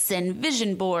lists and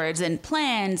vision boards and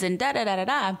plans and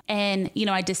da-da-da-da-da. And, you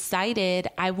know, I decided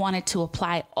I wanted to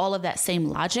apply all of that same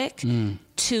logic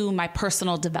to my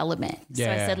personal development. So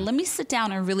I said, let me sit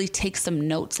down and really take some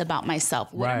notes about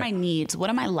myself. What are my needs?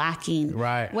 What am I lacking?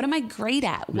 What am I great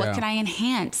at? What can I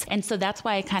enhance? And so that's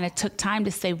why I kind of took time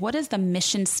to say, what is the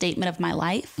mission statement of my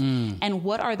life? And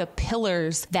what are the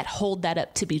pillars that hold that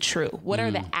up to be true? What are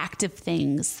the active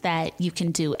things that you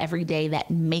can do every day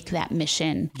that make that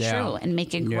mission true and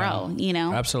make it grow, you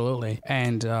know? Absolutely.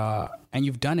 And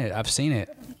you've done it. I've seen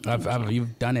it.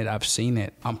 You've done it. I've seen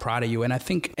it. I'm proud of you. And I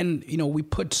think, and you know, we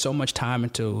put so much time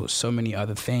into so many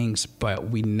other things, but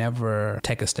we never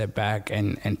take a step back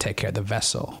and take care of the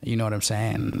vessel. You know what I'm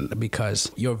saying?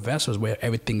 Because your vessel is where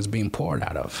everything's being poured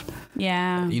out of.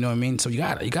 Yeah. You know what I mean? So you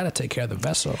got to take care of the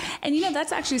vessel. And you know,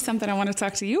 that's actually something I want to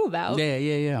talk to you about.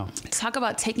 Yeah. Talk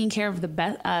about taking care of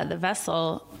the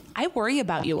vessel. I worry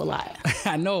about you a lot.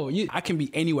 I know. I can be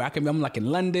anywhere. I'm like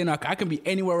in London. I can be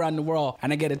anywhere around the world.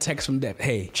 And I get a text from them.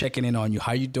 Hey, checking in on you.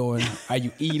 How you doing? Are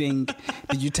you eating?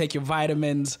 Did you take your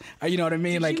vitamins? You know what I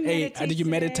mean? Did you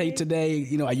meditate today?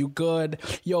 You know, are you good?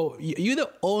 Yo, you're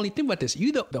the only, think about this.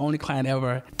 You're the only client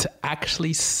ever to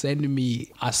actually send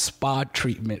me a spa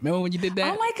treatment. Remember when you did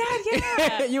that? Oh my God,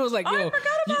 yeah. You was like, yo, I forgot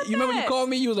about you remember when you called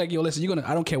me? You was like, yo, listen,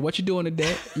 I don't care what you're doing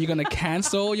today. You're going to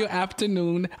cancel your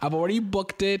afternoon. I've already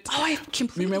booked it. Oh, I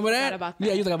completely remember forgot about that.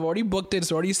 Yeah, he was like, I've already booked it.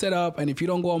 It's already set up. And if you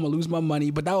don't go, I'm going to lose my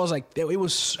money. But that was like, it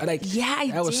was like,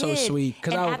 that was so sweet.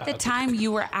 And at the time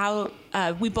you were out,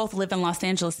 we both live in Los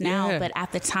Angeles now, but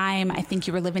at the time, I think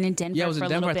you were living in Denver for a little bit. Yeah, I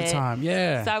was in Denver at the time,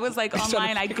 yeah. So I was like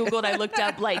online, I Googled, I looked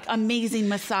up like amazing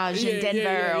massage in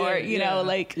Denver or, you know,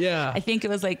 like, I think it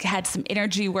was like, had some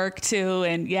energy work too.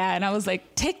 And and I was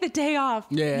like, take the day off.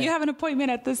 Yeah. You have an appointment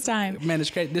at this time. Man,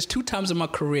 it's crazy. There's 2 times in my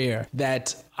career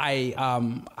that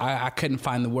I couldn't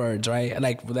find the words, right?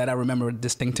 Like that I remember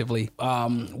distinctively.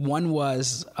 One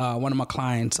was one of my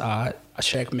clients,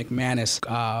 Sheikh McManus.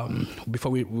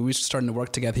 Before we were starting to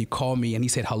work together, he called me and he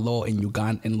said hello in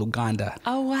Luganda.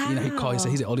 Oh wow! You know, he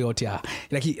said Oliotia.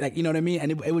 Like you know what I mean?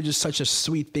 And it was just such a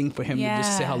sweet thing for him to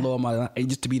just say hello and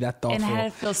just to be that thoughtful. And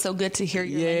it feels so good to hear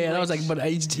your language. And I was like,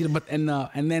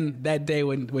 and then that day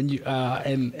when you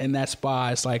in that spa,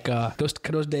 it's like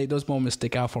those moments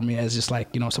stick out for me as just like,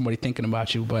 you know, somebody thinking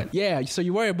about you. But yeah, so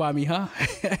you worry about me, huh?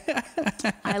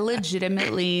 I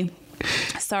legitimately.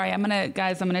 Sorry, I'm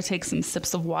gonna take some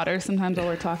sips of water sometimes while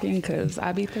we're talking because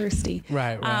I be thirsty.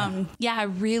 Right. I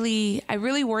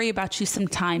really worry about you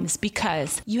sometimes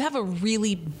because you have a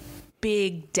really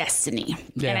big destiny.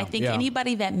 And I think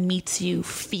anybody that meets you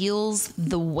feels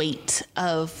the weight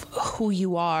of who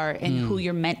you are and who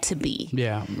you're meant to be.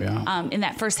 In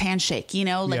that first handshake, you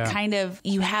know, like kind of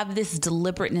you have this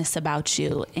deliberateness about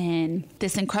you and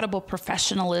this incredible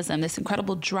professionalism, this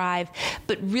incredible drive,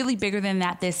 but really bigger than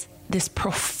that, this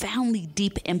profoundly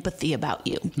deep empathy about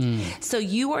you. So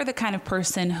you are the kind of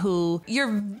person who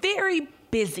you're very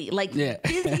busy, like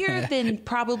busier than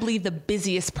probably the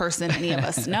busiest person any of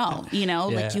us know, you know,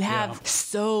 like you have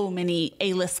so many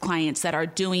A-list clients that are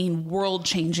doing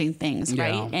world-changing things,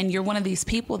 right? And you're one of these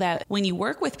people that when you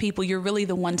work with people, you're really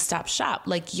the one-stop shop.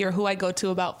 Like you're who I go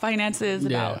to about finances,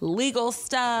 about legal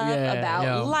stuff,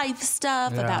 about life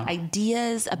stuff, about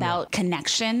ideas, about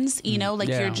connections, you know, like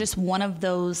you're just one of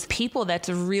those people that's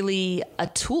really a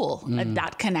tool, a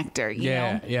dot connector, you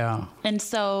know? And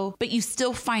so, but you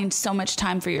still find so much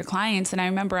time for your clients. And I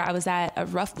remember I was at a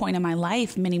rough point in my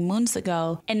life many moons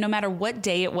ago. And no matter what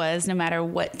day it was, no matter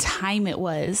what time it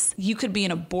was, you could be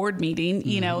in a board meeting,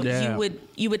 you know,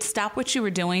 you would stop what you were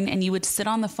doing and you would sit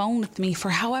on the phone with me for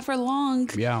however long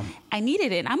I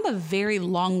needed it. I'm a very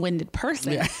long-winded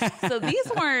person. Yeah. So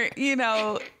these weren't, you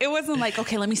know, it wasn't like,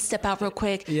 okay, let me step out real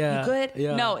quick. Yeah. You good?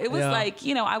 Yeah. No, it was like,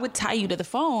 you know, I would tie you to the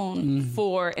phone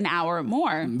for an hour or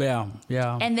more. Yeah.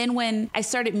 Yeah. And then when I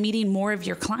started meeting more of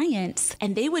your clients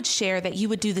and they would share that you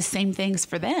would do the same things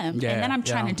for them. Yeah. And then I'm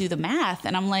trying to do the math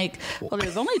and I'm like, well,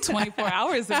 there's only 24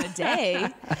 hours in a day,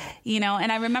 you know?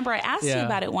 And I remember I asked you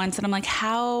about it once and I'm like,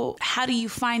 how do you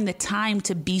find the time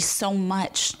to be so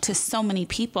much to so many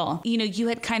people? You know, you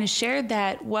had kind of shared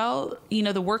that, well, you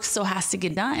know, the work still has to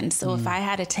get done. So if I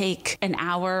had to take an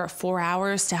hour or 4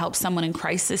 hours to help someone in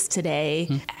crisis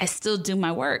today, I still do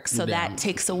my work. So that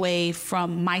takes away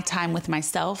from my time with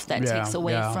myself. That takes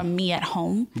away from me at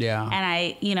home. Yeah. And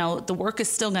I, you know, the work is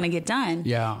still going to get done.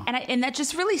 Yeah. And that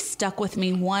just really stuck with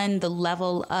me. One, the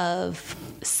level of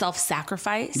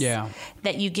self-sacrifice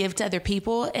that you give to other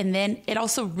people. And then it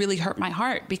also really hurt my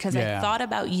heart because I thought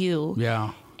about you.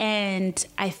 Yeah. And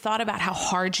I thought about how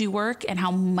hard you work and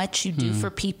how much you do for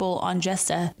people on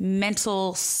just a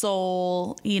mental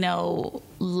soul, you know,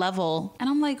 level. And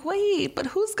I'm like, wait, but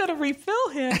who's going to refill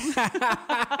him? So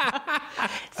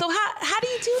how do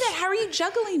you do that? How are you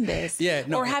juggling this? Yeah,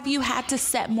 no. Or have you had to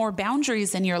set more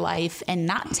boundaries in your life and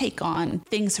not take on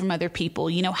things from other people?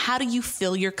 You know, how do you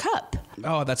fill your cup?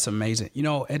 Oh, that's amazing. You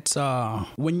know, it's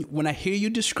when I hear you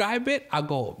describe it, I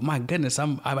go, my goodness,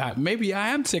 maybe I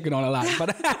am taking on a lot,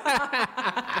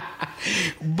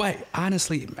 but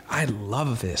honestly, I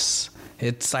love this.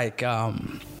 It's like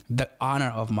the honor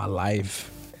of my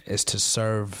life is to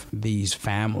serve these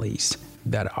families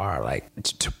that are like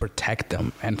to protect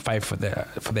them and fight for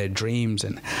their dreams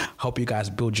and help you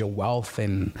guys build your wealth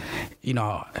and, you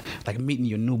know, like meeting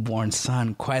your newborn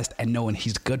son Quest and knowing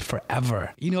he's good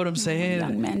forever. You know what I'm saying?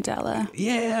 Young Mandela.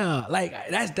 Yeah, like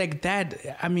that's like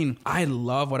that. I mean, I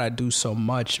love what I do so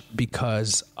much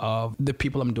because of the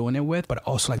people I'm doing it with, but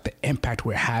also like the impact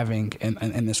we're having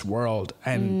in this world.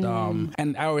 And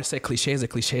and I always say cliches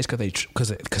because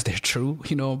they're true,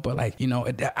 you know. But like, you know,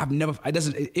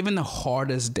 even the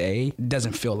hardest day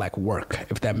doesn't feel like work,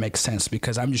 if that makes sense,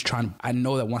 because I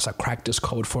know that once I crack this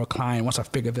code for a client, once I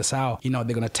figure this out, you know,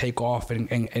 they're going to take off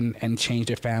and change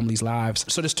their family's lives.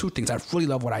 So there's two things. I really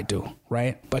love what I do,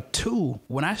 right? But two,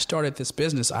 when I started this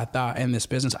business, I thought in this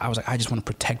business, I was like, I just want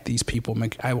to protect these people.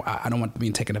 I don't want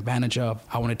being taken advantage of.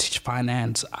 I want to teach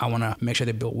finance. I want to make sure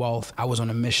they build wealth. I was on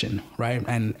a mission, right?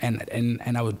 And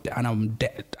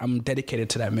I'm dedicated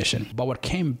to that mission. But what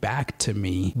came back to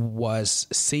me was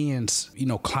seeing, you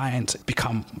know, clients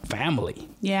become family.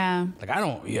 Yeah. Like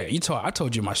I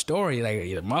told you my story.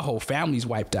 Like my whole family's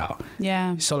wiped out.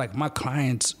 Yeah. So like my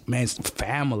clients, man, it's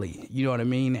family. You know what I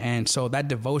mean? And so that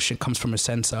devotion comes from a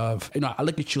sense of, you know, I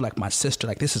look at you like my sister.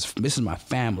 Like this is my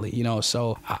family. You know,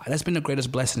 so that's been the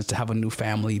greatest blessing, is to have a new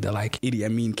family that like Idi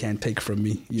Amin can't take from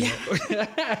me. You know?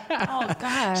 Oh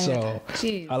God. So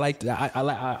jeez. I like that.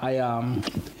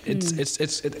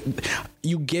 It's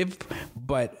you give,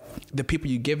 but the people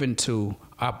you give into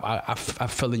are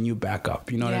filling you back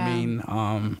up. You know what I mean?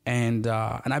 And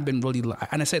I've been really,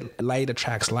 and I said light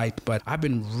attracts light, but I've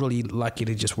been really lucky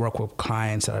to just work with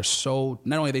clients that are so,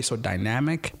 not only are they so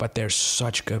dynamic, but they're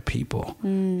such good people.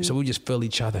 So we just fill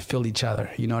each other.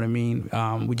 You know what I mean?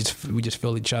 We just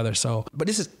fill each other. So, but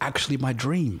this is actually my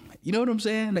dream. You know what I'm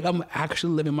saying? Like I'm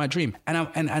actually living my dream, and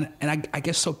I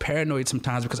get so paranoid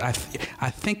sometimes because I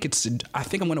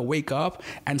think I'm gonna wake up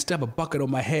and still have a bucket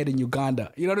on my head in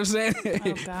Uganda. You know what I'm saying?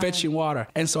 Fetching water.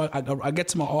 And so I get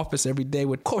to my office every day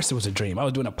with, of course it was a dream. I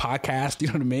was doing a podcast, you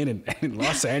know what I mean, in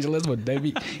Los Angeles with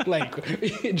Debbie, like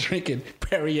drinking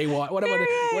Perrier water,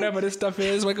 whatever this stuff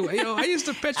is. Like, you know, I used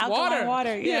to fetch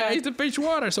water. Yeah, I used to fetch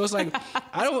water. So it's like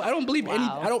I don't believe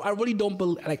I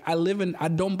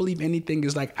don't believe anything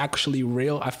is like actually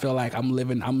real. I feel like I'm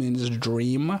in this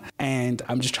dream, and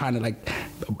I'm just trying to like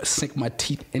sink my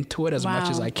teeth into it as much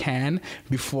as I can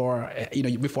before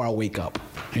I wake up,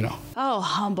 you know. Oh,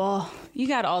 humble. You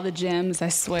got all the gems, I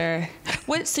swear.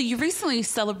 So you recently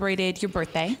celebrated your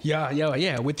birthday.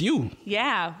 Yeah, with you.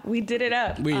 Yeah, we did it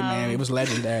up. Man, it was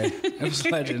legendary.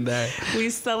 We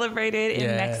celebrated in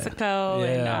Mexico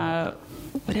and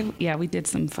we did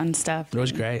some fun stuff. It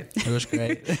was great.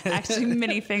 Actually,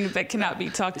 many things that cannot be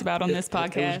talked about on this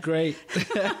podcast. It was great.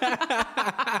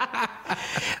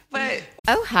 But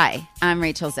Oh, hi, I'm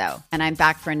Rachel Zoe, and I'm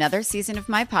back for another season of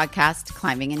my podcast,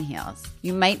 Climbing in Heels.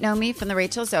 You might know me from the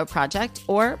Rachel Zoe Project,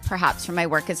 or perhaps from my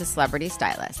work as a celebrity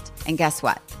stylist. And guess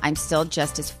what? I'm still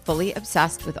just as fully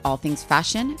obsessed with all things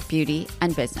fashion, beauty,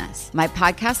 and business. My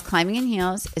podcast, Climbing in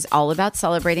Heels, is all about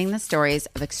celebrating the stories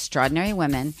of extraordinary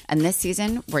women, and this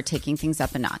season, we're taking things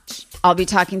up a notch. I'll be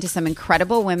talking to some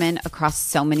incredible women across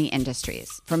so many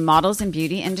industries, from models and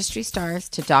beauty industry stars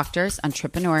to doctors,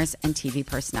 entrepreneurs, and TV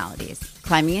personalities.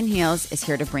 Climbing in Heels is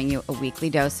here to bring you a weekly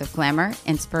dose of glamour,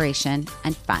 inspiration,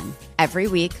 and fun. Every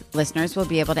week, listeners will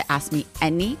be able to ask me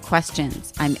any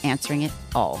questions. I'm answering it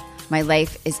all. My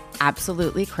life is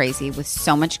absolutely crazy with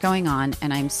so much going on,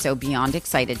 and I'm so beyond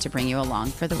excited to bring you along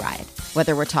for the ride.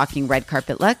 Whether we're talking red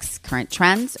carpet looks, current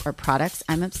trends, or products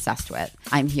I'm obsessed with,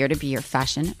 I'm here to be your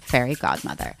fashion fairy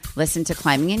godmother. Listen to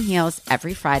Climbing in Heels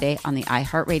every Friday on the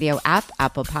iHeartRadio app,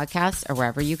 Apple Podcasts, or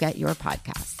wherever you get your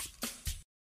podcasts.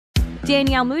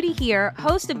 Danielle Moody here,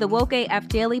 host of the Woke AF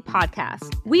Daily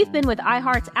podcast. We've been with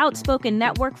iHeart's Outspoken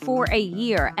Network for a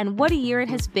year, and what a year it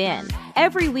has been.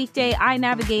 Every weekday, I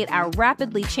navigate our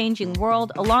rapidly changing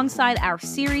world alongside our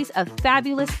series of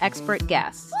fabulous expert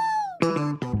guests.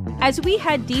 As we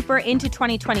head deeper into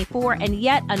 2024 and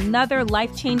yet another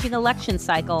life-changing election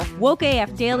cycle, Woke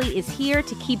AF Daily is here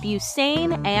to keep you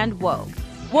sane and woke.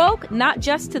 Woke not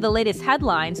just to the latest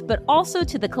headlines, but also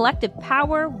to the collective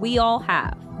power we all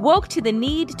have. Woke to the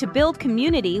need to build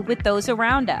community with those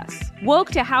around us. Woke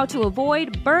to how to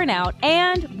avoid burnout,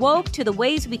 and woke to the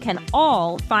ways we can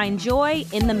all find joy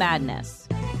in the madness.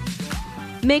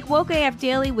 Make Woke AF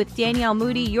Daily with Danielle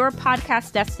Moody your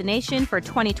podcast destination for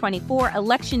 2024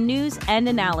 election news and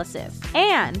analysis.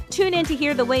 And tune in to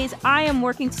hear the ways I am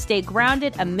working to stay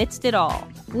grounded amidst it all.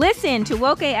 Listen to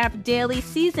Woke AF Daily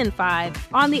Season 5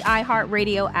 on the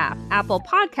iHeartRadio app, Apple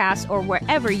Podcasts, or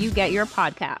wherever you get your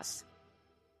podcasts.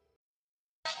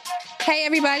 Hey,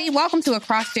 everybody. Welcome to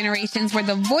Across Generations, where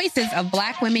the voices of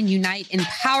Black women unite in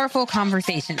powerful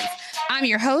conversations. I'm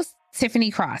your host, Tiffany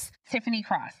Cross.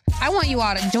 I want you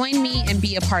all to join me and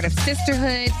be a part of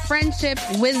sisterhood, friendship,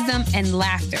 wisdom, and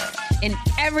laughter. In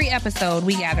every episode,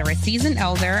 we gather a seasoned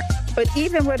elder. But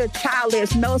even with a child,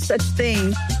 there's no such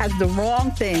thing as the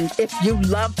wrong thing if you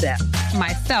love them.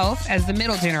 Myself, as the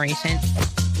middle generation.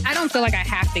 I don't feel like I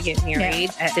have to get married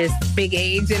at this big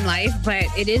age in life, but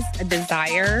it is a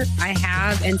desire I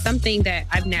have and something that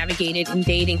I've navigated in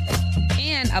dating.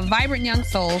 And a vibrant young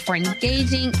soul for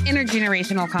engaging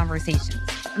intergenerational conversations.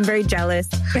 I'm very jealous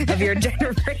of your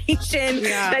generation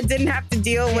that didn't have to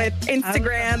deal with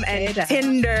Instagram and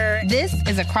Tinder. This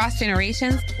is Across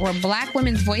Generations, where Black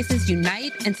women's voices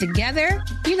unite, and together,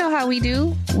 you know how we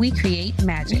do, we create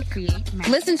magic.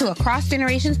 Listen to Across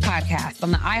Generations podcast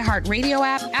on the iHeartRadio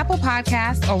app, Apple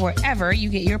Podcasts, or wherever you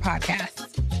get your podcasts.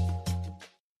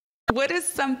 What is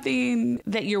something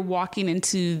that you're walking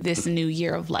into this new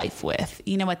year of life with?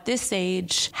 You know, at this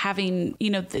age, having, you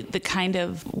know, the kind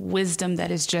of wisdom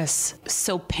that is just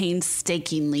so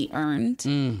painstakingly earned.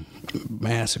 Man,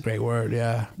 that's a great word,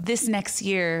 yeah. This next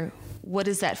year, what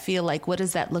does that feel like? What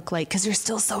does that look like? Because you're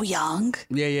still so young.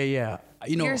 Yeah.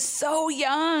 You know, you're so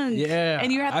young. Yeah.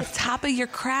 And you're at the top of your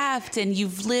craft, and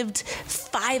you've lived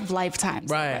 5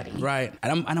 lifetimes already. Right.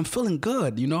 And I'm feeling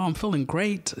good. You know, I'm feeling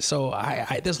great. So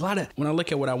I there's a lot of, when I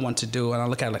look at what I want to do, and I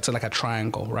look at it like a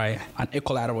triangle, right? An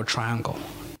equilateral triangle.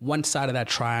 One side of that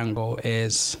triangle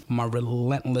is my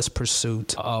relentless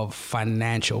pursuit of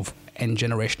financial and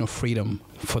generational freedom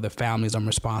for the families I'm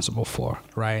responsible for,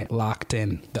 right? Locked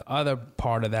in. The other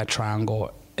part of that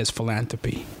triangle is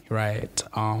philanthropy, right?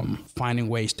 Finding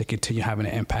ways to continue having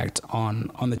an impact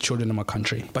on the children of my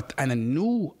country. But and a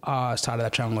new side of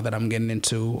that triangle that I'm getting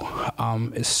into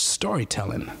is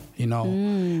storytelling, you know,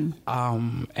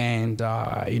 and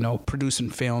you know, producing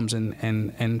films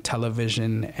and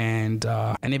television and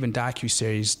even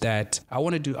docuseries that I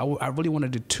want to do. I really want to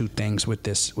do 2 things with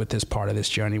this part of this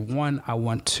journey. One, I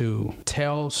want to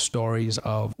tell stories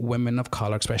of women of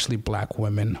color, especially Black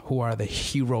women, who are the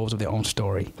heroes of their own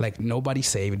story. Like, nobody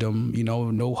saved them, you know,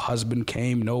 no husband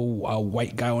came, no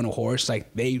white guy on a horse.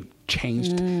 Like, they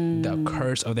changed the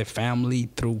curse of their family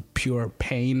through pure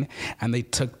pain, and they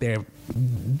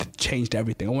changed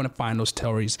everything. I want to find those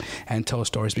stories and tell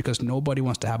stories, because nobody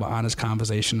wants to have an honest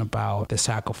conversation about the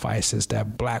sacrifices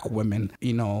that Black women,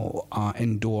 you know,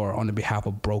 endure on the behalf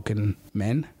of broken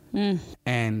men.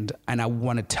 And I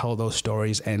want to tell those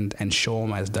stories and show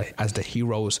them as the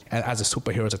heroes, as the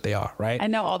superheroes that they are, right? I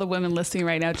know all the women listening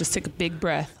right now just take a big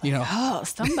breath. You know, oh,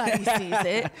 somebody sees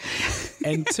it.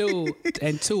 And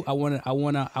two, I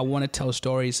want to tell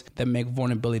stories that make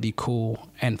vulnerability cool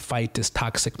and fight this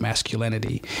toxic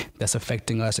masculinity that's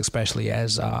affecting us, especially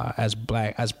as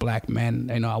black men.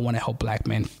 You know, I want to help black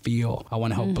men feel. I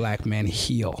want to help black men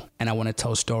heal, and I want to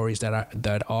tell stories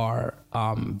that are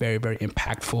very, very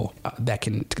impactful that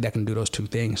can do those two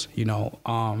things. You know,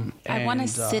 I want to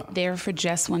sit there for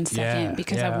just 1 second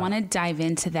because I want to dive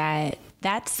into that.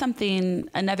 That's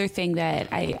another thing that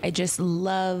I just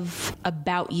love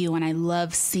about you, and I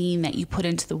love seeing that you put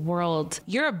into the world.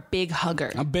 You're a big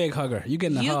hugger. A big hugger. You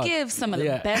getting a hug. You give some of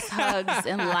the best hugs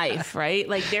in life, right?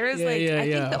 Like there's I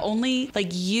think the only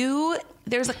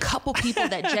there's a couple people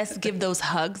that just give those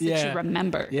hugs that you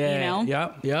remember, you know?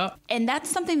 Yeah. And that's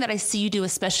something that I see you do,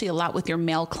 especially a lot with your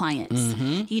male clients.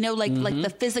 You know, like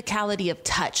the physicality of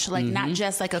touch, like not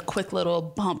just like a quick little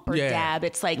bump or dab.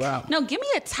 It's like, no, give me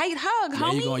a tight hug,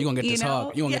 homie. You're going to get this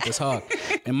hug. You're going to get this hug.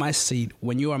 In my seat,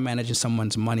 when you are managing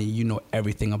someone's money, you know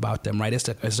everything about them, right? It's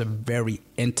a very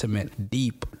intimate,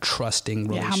 deep, trusting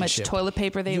relationship. How much toilet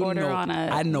paper they order on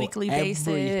a weekly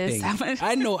basis.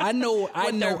 I know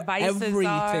everything.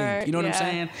 You know what I'm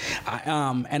saying?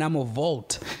 And I'm a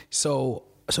vault. So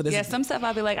there's some stuff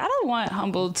I'll be like, I don't want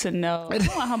Humble to know. I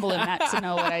don't want Humble and Matt to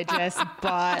know what I just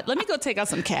bought. Let me go take out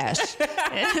some cash.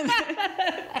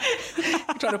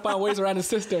 Trying to find ways around the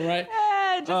system, right?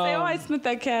 Just say, I spent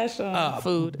that cash on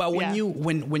food. But when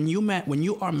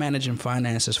you are managing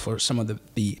finances for some of the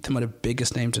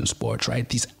biggest names in sports, right?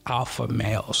 These alpha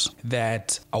males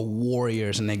that are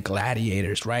warriors and they're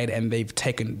gladiators, right? And they've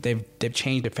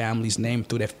changed their family's name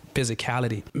through their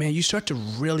physicality. Man, you start to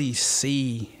really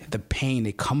see the pain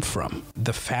they come from,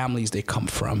 the families they come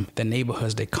from, the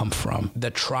neighborhoods they come from, the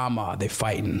trauma they're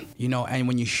fighting, you know. And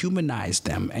when you humanize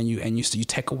them and you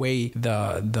take away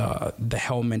the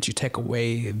helmets, you take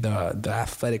away the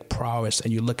athletic prowess,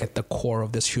 and you look at the core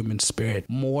of this human spirit,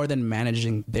 more than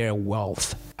managing their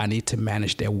wealth, I need to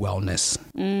manage their wellness.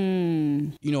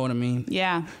 You know what I mean?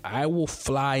 Yeah. I will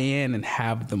fly in and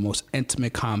have the most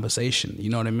intimate conversation. You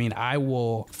know what I mean? I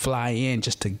will fly in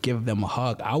just to give them a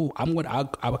hug.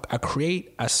 I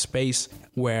create a space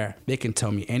where they can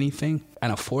tell me anything,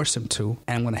 and I force them to,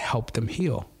 and I'm going to help them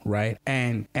heal, right?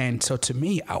 And so to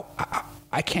me,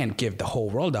 I can't give the whole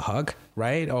world a hug,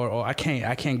 right? Or I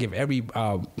can't give every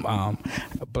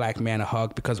black man a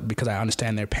hug because I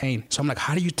understand their pain. So I'm like,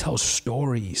 how do you tell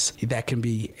stories that can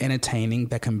be entertaining,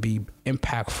 that can be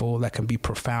impactful, that can be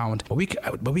profound, but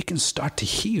we can start to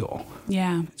heal.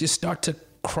 Yeah. Just start to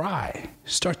cry,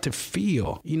 start to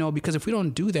feel, you know, because if we don't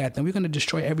do that, then we're going to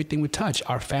destroy everything we touch,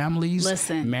 our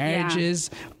families, marriages,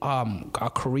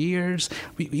 our careers,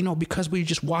 because we're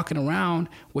just walking around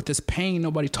with this pain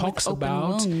nobody talks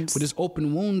about, with this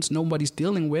open wounds nobody's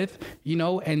dealing with, you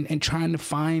know, and trying to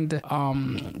find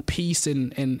peace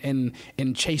in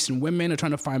chasing women, or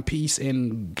trying to find peace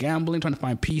in gambling, trying to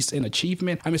find peace in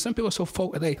achievement. I mean, some people are so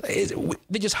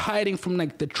they're just hiding from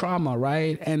like the trauma,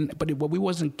 right? But we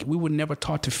were never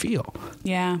taught to feel.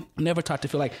 Yeah. Never taught to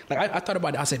feel like I thought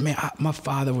about it. I said, man, my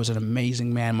father was an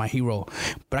amazing man, my hero,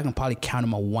 but I can probably count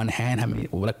him on one hand how many,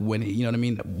 like, when, you know what I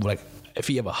mean? Like, if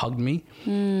he ever hugged me.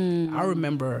 I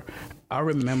remember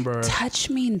touch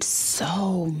means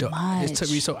so much. It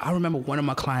took me. So I remember one of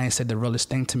my clients said the realest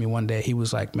thing to me one day. He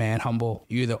was like, man, Humble,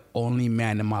 you're the only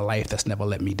man in my life that's never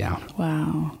let me down.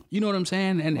 Wow. You know what I'm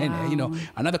saying? And you know,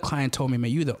 another client told me,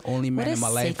 man, you're the only man in my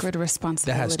life that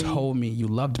has told me you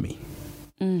loved me.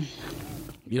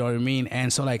 You know what I mean?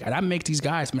 And so, like, I make these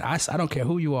guys, man, I don't care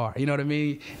who you are. You know what I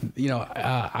mean? You know,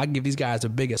 I give these guys the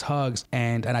biggest hugs,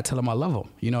 and I tell them I love them.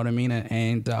 You know what I mean?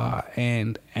 And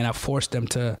I force them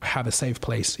to have a safe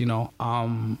place. You know,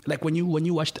 like when you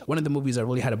watched one of the movies that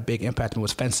really had a big impact on me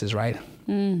was Fences, right?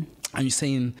 And you're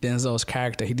seeing Denzel's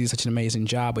character, he did such an amazing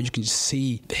job, but you can just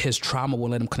see his trauma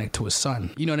won't let him connect to his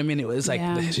son. You know what I mean? It was like,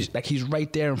 like he's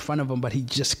right there in front of him, but he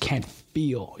just can't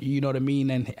feel. You know what I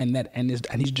mean?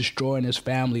 And he's destroying his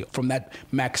family from that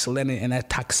masculinity and that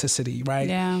toxicity, right?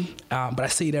 Yeah. But I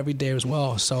see it every day as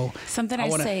well. So something I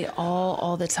say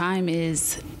all the time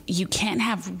is you can't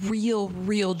have real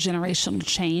generational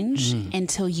change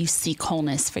until you seek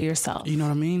wholeness for yourself. You know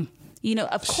what I mean? You know,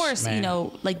 of course, you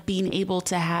know, like being able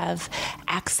to have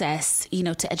access, you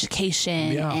know, to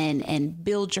education and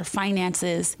build your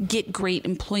finances, get great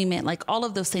employment, like all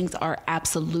of those things are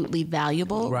absolutely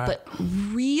valuable. Right. But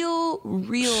real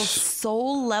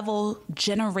soul level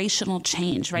generational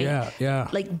change, right? Yeah.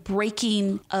 Like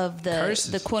breaking of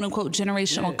the quote unquote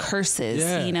generational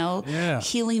curses, you know,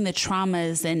 healing the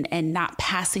traumas and not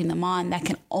passing them on. That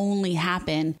can only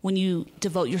happen when you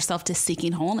devote yourself to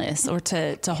seeking wholeness or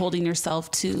to holding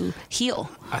yourself to heal.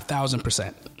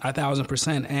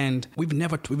 1,000%. And we've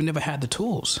never had the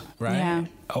tools, right? Yeah.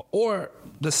 Or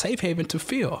the safe haven to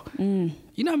feel. You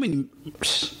know, I mean,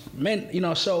 men, you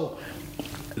know, so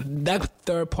that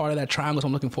third part of that triangle is what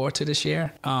I'm looking forward to this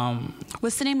year.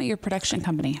 What's the name of your production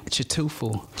company?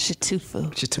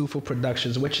 Chitufu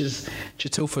Productions, which is,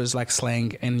 Chitufu is like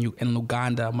slang in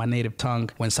Luganda, my native tongue.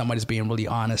 When somebody's being really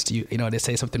honest, you know, they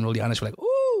say something really honest, you're like, ooh,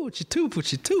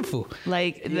 Chitufu.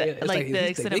 Like the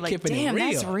extent of like, damn,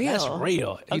 that's real. That's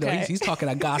real. You know, he's talking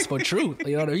a gospel truth.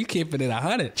 You know, you keeping it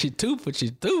 100.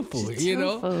 Chitufu, you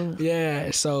know?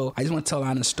 Yeah. So I just want to tell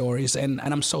honest stories. And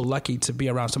I'm so lucky to be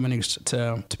around so many,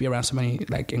 to be around so many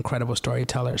like incredible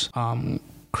storytellers.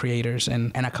 Creators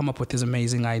and I come up with these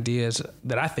amazing ideas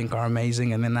that I think are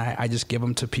amazing, and then I just give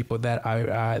them to people that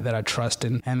I trust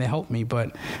and they help me.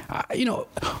 But you know,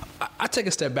 I take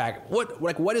a step back.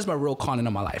 What is my real calling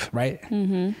in my life, right?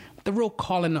 Mm-hmm. The real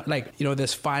calling, like, you know,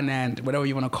 this finance, whatever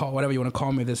you want to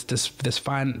call me,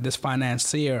 this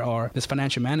financier or this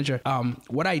financial manager.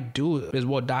 What I do is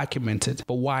well documented,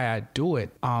 but why I do it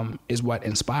is what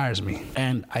inspires me,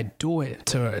 and I do it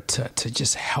to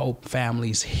just help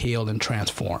families heal and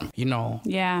transform. You know.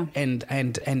 Yeah. And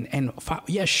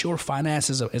sure, finance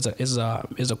is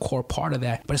a core part of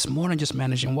that, but it's more than just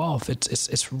managing wealth.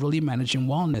 It's really managing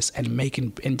wellness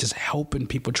and just helping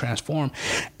people transform.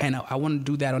 And I want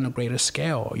to do that on a greater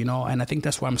scale, you know, and I think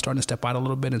that's why I'm starting to step out a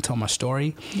little bit and tell my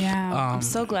story. Yeah, I'm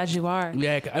so glad you are.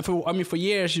 Yeah, for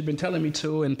years you've been telling me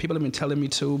to, and people have been telling me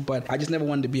to, but I just never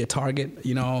wanted to be a target,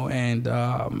 you know. And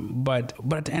but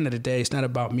at the end of the day, it's not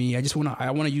about me.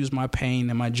 I want to use my pain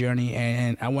and my journey,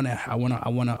 and I want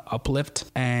to uplift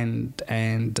and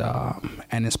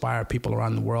inspire people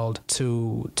around the world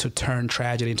to turn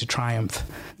tragedy into triumph.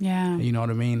 Yeah, you know what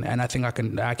I mean. And I think I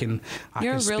can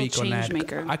You're a real speak on that.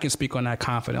 Maker. I can speak on that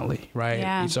confidently, right?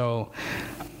 Yeah. So,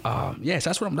 yes,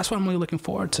 that's what I'm really looking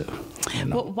forward to. You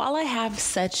know? Well, while I have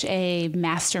such a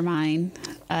mastermind,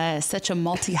 such a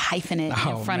multi-hyphenate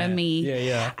in front of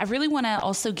me, I really want to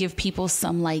also give people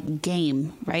some like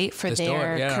game, right, for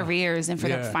their careers and for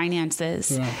their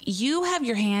finances. Yeah. You have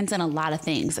your hands in a lot of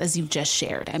things, as you've just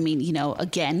shared. I mean, you know,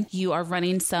 again, you are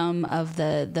running some of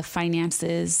the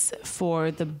finances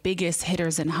for the biggest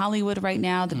hitters in Hollywood right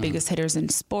now, the biggest hitters in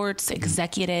sports,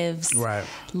 executives, right?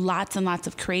 Lots and lots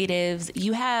of creatives.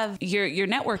 You have your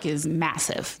network is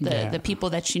massive. The people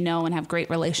that you know and have great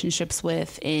relationships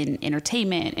with in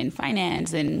entertainment and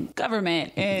finance and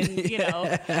government and you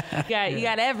know, you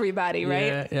got everybody,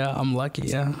 right? Yeah, I'm lucky.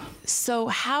 Yeah. So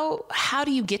how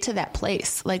do you get to that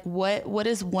place? Like what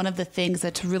is one of the things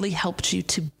that's really helped you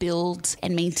to build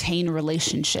and maintain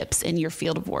relationships in your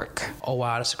field of work? Oh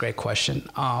wow, that's a great question.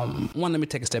 One, let me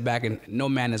take a step back, and no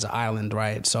man is an island,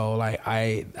 right? So like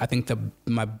I think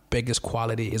my biggest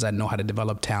quality is I know how to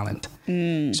develop talent.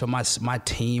 So my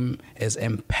team is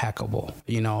impeccable.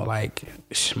 You know, like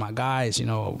my guys, you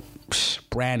know,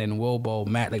 Brandon, Wilbo,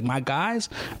 Matt, like my guys,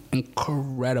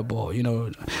 incredible. You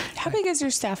know, how big is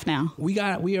your staff now? We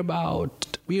had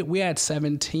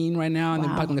 17 right now, and then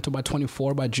probably gonna get to about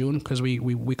 24 by June because we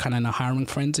kind of in a hiring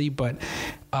frenzy. But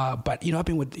you know, I've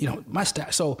been with, you know, my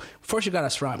staff. So first you got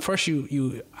us around. First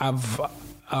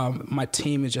my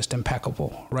team is just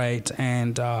impeccable, right?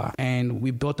 And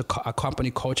we built a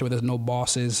company culture where there's no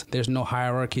bosses, there's no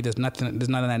hierarchy, there's none of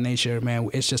that nature, man.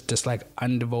 It's just this like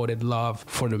undevoted love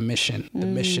for the mission. So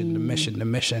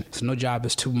no job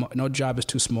is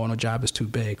too small, no job is too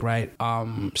big, right?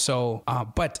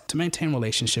 But to maintain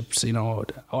relationships, you know,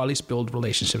 or at least build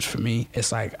relationships for me,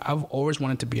 it's like I've always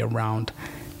wanted to be around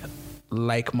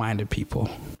like-minded people.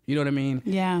 You know what I mean?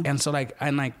 Yeah. And so I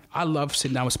love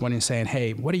sitting down with somebody and saying,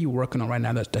 hey, what are you working on right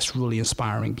now that's really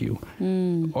inspiring you?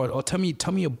 Or tell me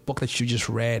a book that you just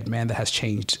read, man, that has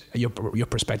changed your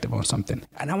perspective on something.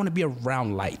 And I want to be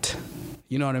around light.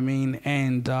 You know what I mean?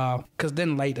 And because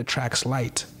then light attracts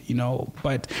light, you know.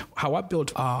 But how I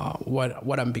built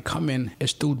what I'm becoming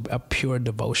is through a pure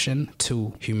devotion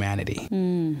to humanity.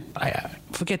 I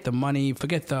forget the money,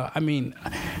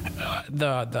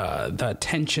 the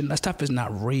attention, that stuff is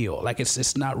not real. Like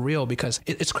it's not real because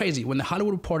it's crazy. When the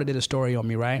Hollywood Reporter did a story on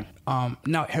me, right?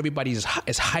 Now everybody is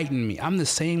heightened me. I'm the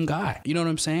same guy. You know what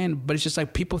I'm saying? But it's just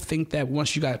like people think that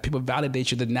once you got people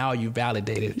validate you, that now you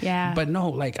validated. Yeah. But no,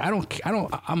 like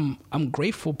I'm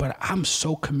grateful, but I'm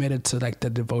so committed to like the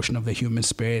devotion of the human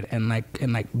spirit and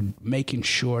making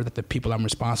sure that the people I'm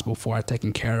responsible for are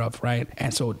taken care of, right?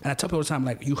 And I tell people all the time,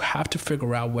 like, you have to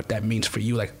figure out what that means for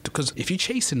you, like, because if you're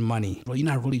chasing money, well, you're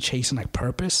not really chasing like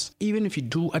purpose. Even if you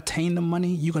do attain the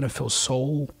money, you're gonna feel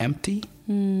so empty.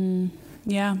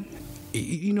 Yeah.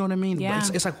 You know what I mean? Yeah.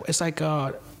 But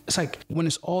it's like when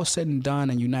it's all said and done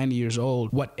and you're 90 years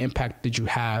old, what impact did you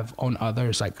have on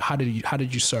others? Like, how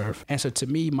did you serve? And so to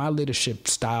me, my leadership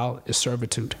style is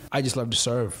servitude. I just love to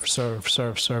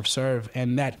serve.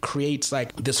 And that creates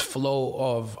like this flow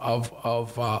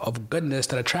of goodness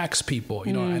that attracts people,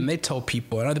 you know, and they tell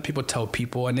people and other people tell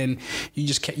people, and then you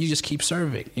just keep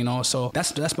serving, you know? So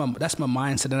that's my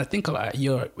mindset. And I think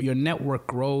your network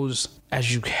grows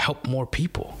as you help more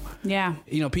people. Yeah.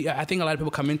 You know, I think a lot of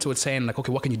people come into it saying like,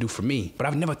 okay, what can you do for me? But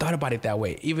I've never thought about it that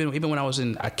way. Even when I was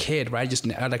a kid, right? Just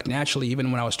like naturally,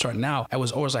 even when I was starting out, I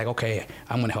was always like, okay,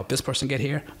 I'm going to help this person get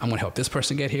here. I'm going to help this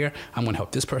person get here. I'm going to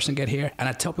help this person get here. And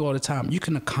I tell people all the time, you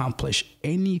can accomplish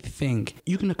anything.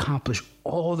 You can accomplish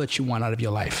all that you want out of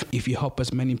your life if you help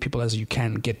as many people as you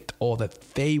can get all that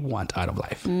they want out of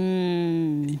life.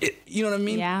 You know what I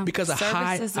mean? Yeah. Because a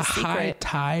high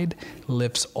tide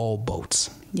lifts all boats.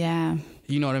 Yeah.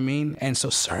 You know what I mean? And so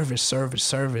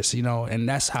service, you know, and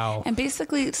that's how. And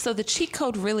basically, so the cheat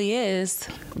code really is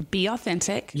be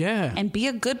authentic. Yeah. And be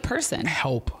a good person.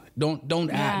 Help.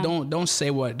 Don't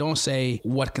say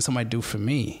what can somebody do for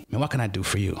me? I mean, what can I do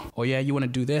for you? Oh yeah, you want to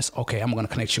do this? Okay, I'm going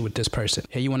to connect you with this person.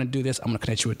 Hey, you want to do this? I'm going to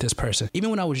connect you with this person.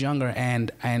 Even when I was younger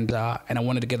and I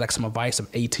wanted to get like some advice of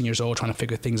 18 years old trying to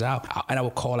figure things out, and I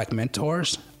would call like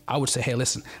mentors. I would say, hey,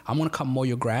 listen, I'm going to come mow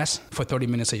your grass for 30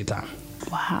 minutes of your time.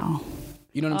 Wow.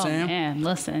 You know what I'm saying? Oh man,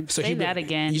 listen, so say that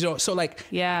again. You know, so like,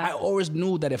 yeah, I always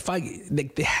knew that if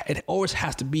it always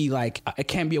has to be like, it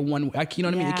can't be a one. Like, you know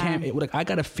what I mean? Like, I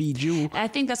gotta feed you. I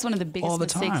think that's one of the biggest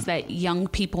mistakes that young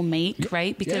people make,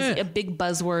 right? Because a big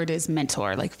buzzword is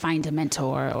mentor, like find a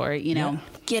mentor, or you know,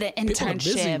 get an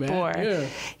internship, or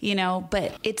you know.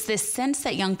 But it's this sense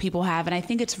that young people have, and I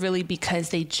think it's really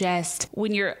because they just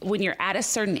when you're at a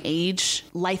certain age,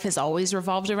 life has always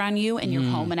revolved around you and your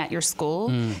home and at your school,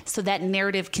 so that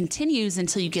narrative continues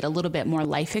until you get a little bit more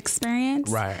life experience.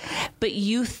 Right. But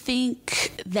you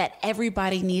think that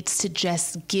everybody needs to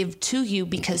just give to you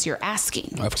because you're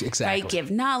asking. Exactly. Right? Give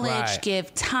knowledge,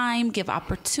 give time, give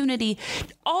opportunity,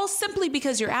 all simply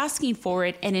because you're asking for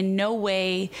it. And in no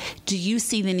way do you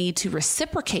see the need to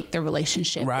reciprocate the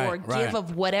relationship or give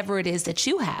of whatever it is that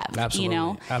you have. Absolutely. You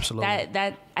know? Absolutely.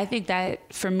 That I think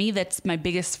that for me, that's my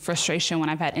biggest frustration when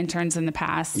I've had interns in the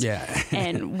past. Yeah.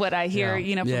 And what I hear,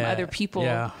 you know, from other people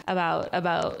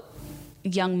about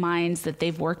young minds that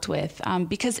they've worked with,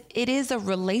 because it is a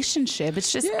relationship.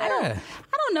 It's just I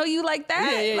don't know you like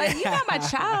that. Like you're not my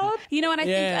child, you know. And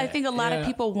I think a lot of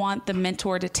people want the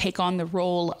mentor to take on the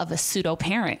role of a pseudo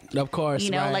parent. Of course,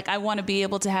 you know, like I want to be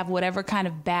able to have whatever kind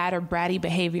of bad or bratty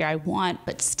behavior I want,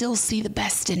 but still see the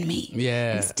best in me.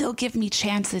 And still give me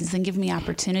chances and give me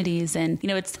opportunities. And you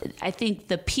know, I think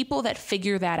the people that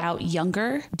figure that out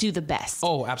younger do the best.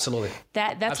 Oh, absolutely.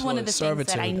 That's one of the things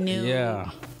that I knew.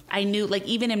 I knew, like,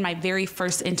 even in my very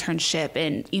first internship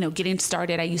and, you know, getting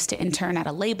started, I used to intern at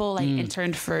a label. I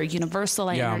interned for Universal.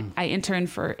 I interned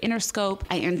for Interscope.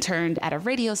 I interned at a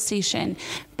radio station.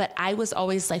 But I was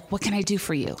always like, what can I do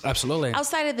for you? Absolutely.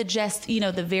 Outside of the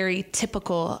the very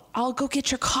typical, I'll go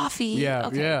get your coffee.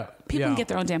 People can get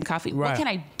their own damn coffee. What can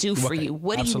I do for you?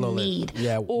 What do you need?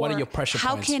 Or what are your pressure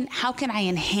points? How can I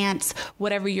enhance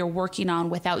whatever you're working on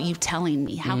without you telling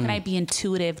me? How can I be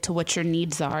intuitive to what your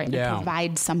needs are and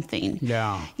provide something?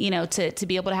 You know, to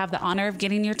be able to have the honor of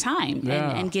getting your time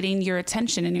and getting your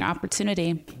attention and your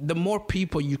opportunity. The more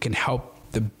people you can help,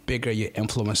 the bigger your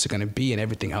influence is going to be, and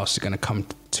everything else is going to come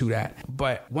to that.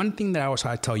 But one thing that I always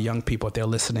try to tell young people if they're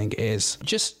listening is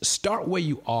just start where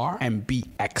you are and be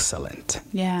excellent.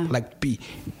 If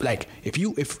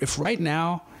right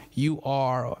now you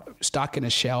are stocking the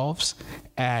shelves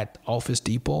at Office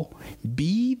Depot,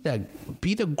 be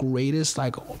the greatest,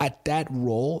 like, at that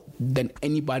role than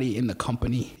anybody in the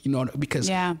company, you know, because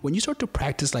when you start to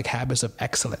practice like habits of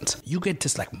excellence, you get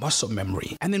this like muscle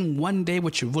memory, and then one day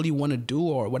what you really want to do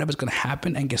or whatever's going to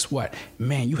happen, and guess what,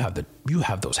 man, you have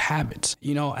those habits,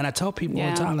 you know. And I tell people all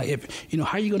the time, like, if you know,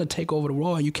 how are you going to take over the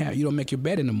role and you don't make your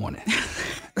bed in the morning?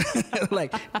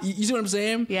 Like, you see what I'm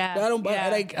saying? Yeah. I don't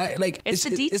It's the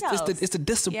details. It's the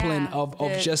discipline of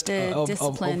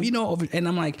discipline. And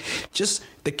I'm like, just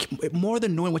more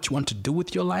than knowing what you want to do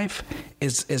with your life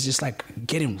is just like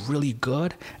getting really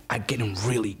good at getting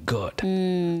really good.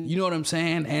 You know what I'm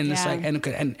saying? And it's like,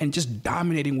 and just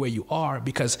dominating where you are,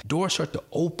 because doors start to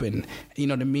open. You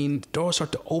know what I mean? Doors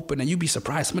start to open, and you'd be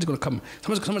surprised. Somebody's going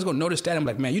to notice that. I'm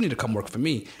like, man, you need to come work for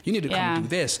me. You need to come do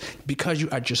this, because you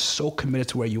are just so committed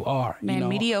to where you are. Man,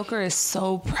 mediocre is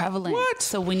so prevalent. What?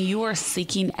 So when you are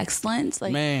seeking excellence,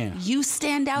 like, man, you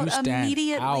stand out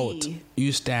immediately.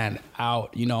 You stand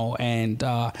out, and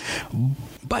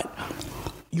but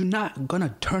you're not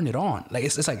gonna turn it on. Like,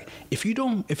 it's like if you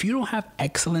don't have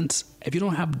excellence, if you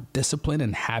don't have discipline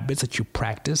and habits that you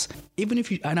practice, even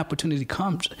if an opportunity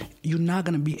comes, you're not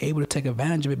gonna be able to take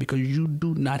advantage of it, because you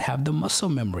do not have the muscle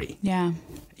memory. Yeah.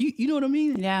 You know what I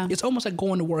mean? Yeah. It's almost like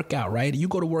going to work out, right? You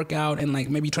go to work out and like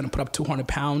maybe you're trying to put up 200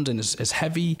 pounds and it's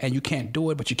heavy and you can't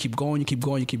do it, but you keep going.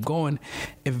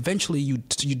 Eventually you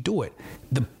do it.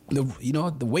 The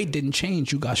weight didn't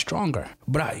change. You got stronger.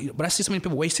 But I see so many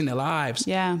people wasting their lives.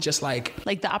 Yeah. Just like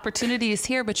the opportunity is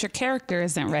here, but your character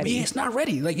isn't ready. Yeah, it's not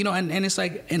ready. Like, and it's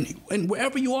like, and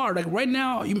wherever you are, like right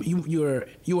now, you're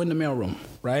in the mailroom,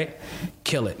 right?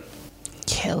 Kill it.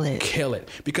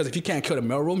 Because if you can't kill the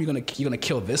mailroom, you're gonna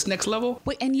kill this next level.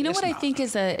 Wait, and what I think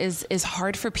is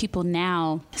hard for people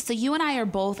now. So you and I are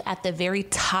both at the very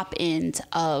top end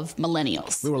of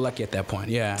millennials. We were lucky at that point.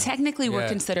 Yeah. Technically, we're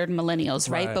considered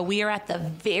millennials, right? But we are at the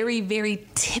very, very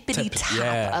tippity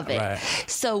top of it. Right.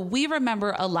 So we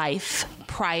remember a life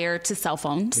prior to cell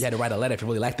phones. You had to write a letter if you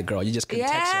really liked the girl. You just couldn't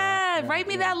text her. Yeah, write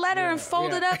me that letter and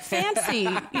fold it up fancy.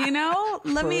 Let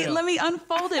me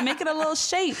unfold it, make it a little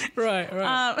shape. Right.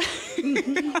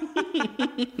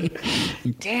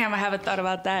 Damn, I haven't thought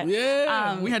about that.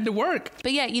 Yeah, we had to work.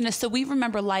 But yeah, so we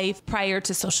remember life prior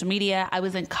to social media. I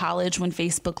was in college when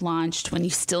Facebook launched, when you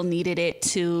still needed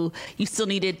to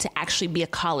actually be a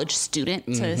college student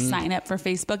to sign up for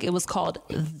Facebook. It was called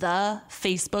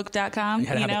thefacebook.com. You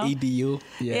had to have an EDU.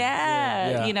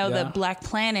 The Black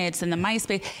Planets and the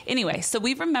MySpace. Anyway, so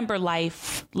we remember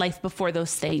life before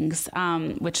those things,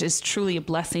 which is truly a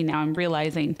blessing now, I'm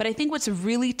realizing. But I think what's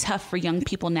really tough for young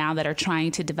people now that are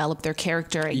trying to develop their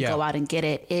character and go out and get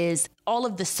it is all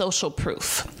of the social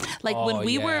proof. Like when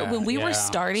we were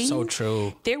starting, so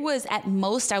true. There was at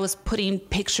most I was putting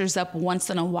pictures up once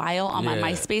in a while on my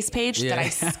MySpace page that I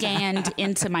scanned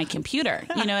into my computer.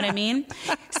 You know what I mean?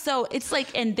 So it's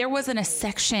like, and there wasn't a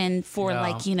section for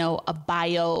a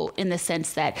bio in the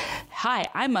sense that, hi,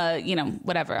 I'm I'm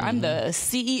the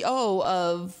CEO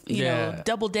of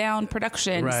Double Down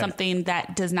Production, something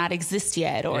that does not exist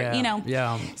yet, or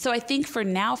So I think for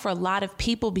now, for a lot of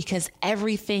people, because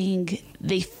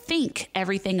they think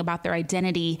everything about their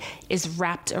identity is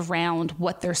wrapped around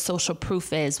what their social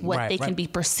proof is, what they can be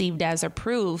perceived as or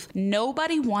prove.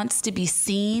 Nobody wants to be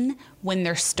seen when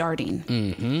they're starting.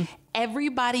 Mm-hmm.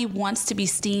 Everybody wants to be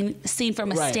seen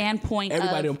from a standpoint.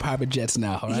 Everybody on private jets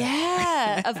now, right?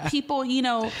 Yeah, of people.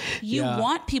 You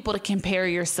want people to compare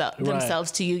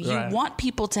themselves to you. You want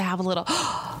people to have a little,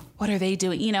 what are they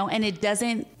doing? And it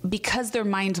doesn't, because their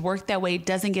minds work that way, it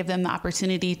doesn't give them the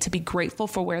opportunity to be grateful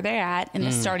for where they're at in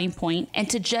the starting point, and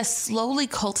to just slowly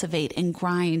cultivate and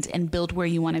grind and build where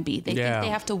you want to be. They think they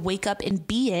have to wake up and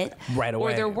be it right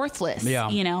away, or they're worthless. Yeah.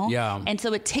 And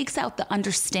so it takes out the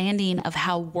understanding of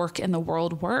how work in the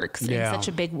world works in such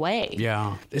a big way.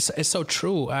 Yeah, it's so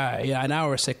true. And I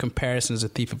always say comparison is a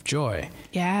thief of joy.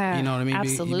 Yeah, you know what I mean?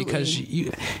 Absolutely. Because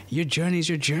your journey is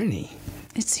your journey.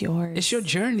 It's yours. It's your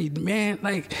journey, man.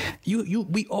 Like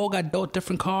we all got dealt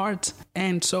different cards,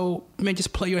 and so man,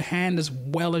 just play your hand as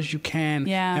well as you can,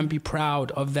 and be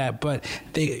proud of that. But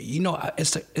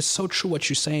it's so true what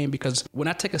you're saying, because when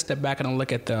I take a step back and I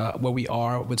look at where we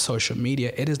are with social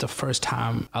media, it is the first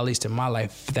time, at least in my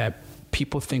life, that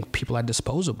people think people are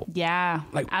disposable. Yeah,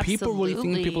 like absolutely. People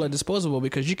really think people are disposable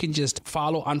because you can just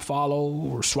follow,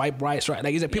 unfollow, or swipe right. Like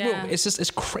people,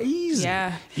 it's crazy.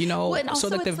 Yeah, so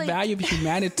that the value of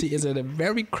humanity is at a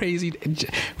very crazy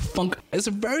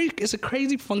It's a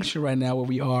crazy function right now where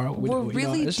we are. We're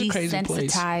really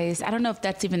desensitized. I don't know if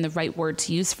that's even the right word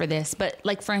to use for this, but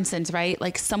like for instance, right?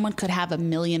 Like someone could have 1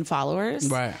 million followers,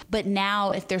 right? But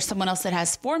now if there's someone else that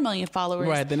has 4 million followers,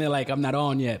 right? Then they're like, I'm not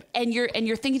on yet. And you're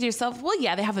thinking to yourself, well,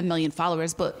 yeah, they have 1 million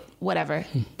followers, but whatever.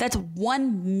 That's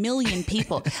 1 million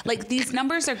people. Like, these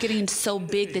numbers are getting so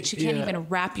big that you can't even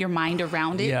wrap your mind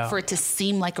around it for it to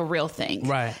seem like a real thing.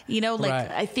 Right. You know, like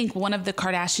I think one of the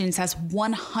Kardashians has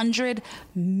 100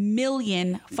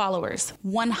 million followers.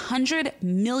 100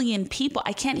 million people.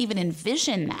 I can't even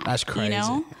envision that. That's crazy. You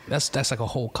know? That's like a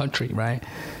whole country, right?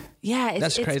 Yeah,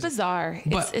 That's crazy. It's bizarre.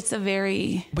 But, it's a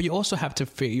very. But you also have to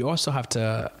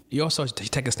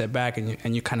take a step back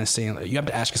and you kind of saying, you have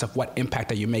to ask yourself, what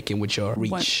impact are you making with your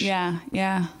reach? Yeah.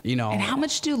 You know, and how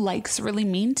much do likes really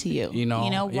mean to you? You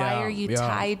know, why are you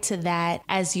tied to that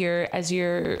as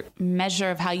your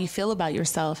measure of how you feel about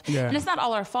yourself? Yeah. And it's not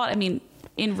all our fault. I mean,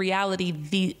 in reality,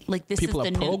 this is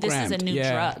a new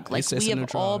drug. Like, we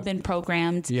have all been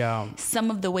programmed. Yeah. Some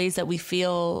of the ways that we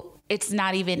feel, it's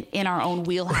not even in our own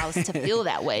wheelhouse to feel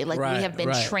that way. Like, we have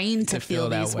been trained to feel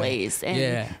these ways.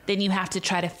 And then you have to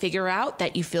try to figure out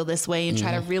that you feel this way and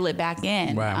try to reel it back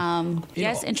in. Right.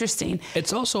 It's interesting. But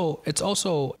it's also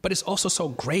so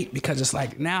great because it's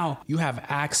like, now you have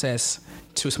access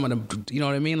to some of the, you know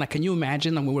what I mean? Like, can you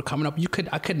imagine when we were coming up,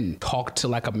 I couldn't talk to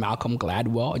like a Malcolm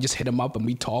Gladwell. I just hit him up and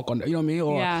we talk on, you know what I mean?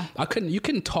 Or you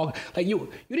couldn't talk, like you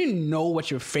didn't know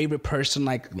what your favorite person,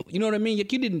 like, you know what I mean?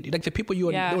 Like, you didn't, like, the people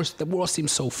the world seemed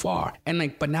so far. And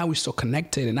like, but now we're so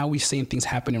connected, and now we're seeing things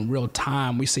happen in real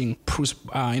time. We're seeing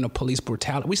police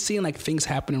brutality. We're seeing like things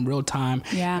happen in real time.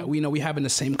 Yeah. We're having the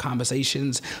same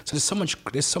conversations. So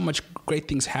there's so much great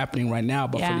things happening right now.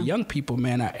 But for the young people,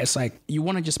 man, it's like, you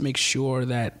want to just make sure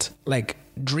that, like,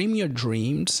 dream your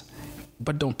dreams,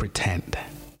 but don't pretend.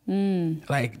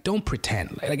 Like, don't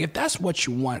pretend. Like, if that's what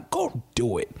you want, go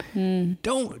do it.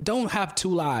 Don't have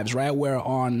two lives, right? Where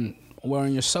on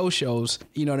your socials,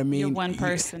 you know what I mean? You're one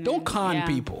person. Don't con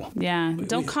people. Yeah.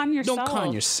 Don't con yourself. Don't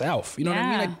con yourself. You know what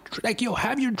I mean? Like, yo,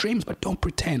 have your dreams, but don't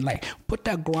pretend. Like, put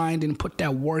that grind in, put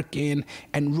that work in,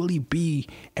 and really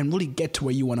get to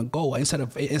where you want to go. Instead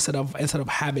of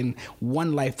having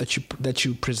one life that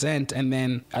you present, and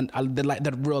then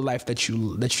the real life that you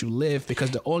live, because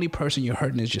the only person you're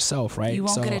hurting is yourself, right? You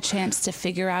won't get a chance to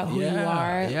figure out who you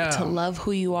are, to love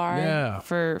who you are,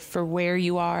 for where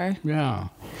you are. Yeah.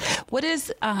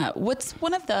 What's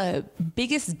one of the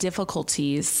biggest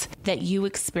difficulties that you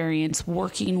experience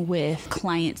working with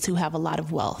clients who have a lot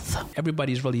of wealth?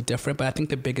 Everybody's really different, but I think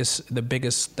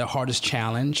the hardest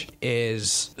challenge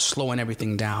is slowing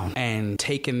everything down and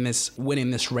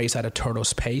winning this race at a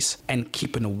turtle's pace and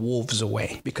keeping the wolves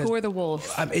away. Because who are the wolves?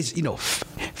 It's,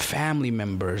 family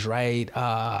members, right?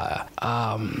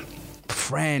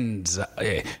 Friends,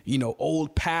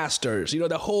 old pastors,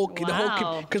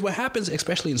 because what happens,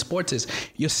 especially in sports, is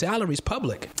your salary's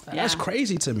public. Yeah. That's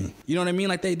crazy to me. You know what I mean?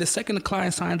 Like, the second the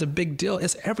client signs a big deal,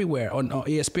 it's everywhere on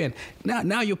ESPN.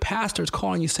 Now your pastor is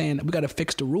calling you saying, we got to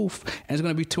fix the roof, and it's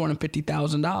going to be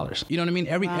 $250,000. You know what I mean?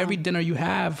 Every dinner you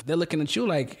have, they're looking at you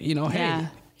like, hey.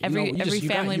 Every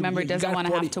family member doesn't want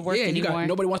to have to work anymore.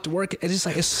 Nobody wants to work. It's just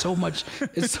like, it's so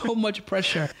much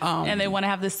pressure. And they want to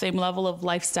have the same level of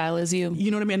lifestyle as you.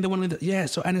 You know what I mean? They want to,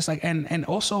 so, and it's like, and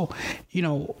also,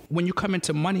 when you come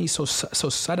into money so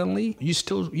suddenly, you're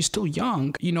still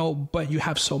young, but you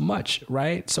have so much,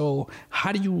 right? So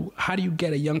how do you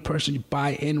get a young person to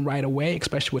buy in right away,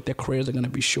 especially with their careers are going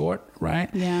to be short, right?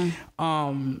 Yeah.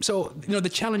 So, the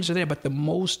challenges are there, but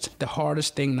the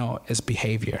hardest thing though is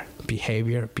behavior.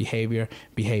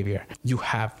 You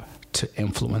have to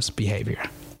influence behavior.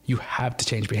 You have to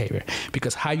change behavior,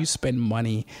 because how you spend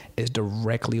money is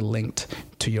directly linked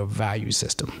to your value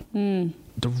system.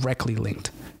 Directly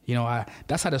linked.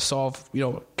 That's how to solve,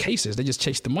 cases. They just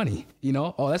chase the money,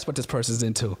 that's what this person's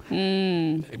into.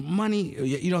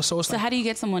 Money, so how do you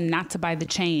get someone not to buy the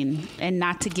chain and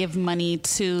not to give money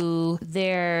to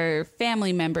their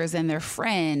family members and their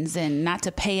friends and not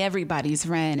to pay everybody's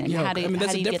rent? And how do you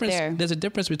get there? There's a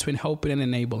difference between helping and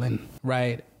enabling,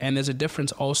 right? And there's a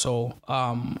difference also,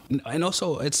 and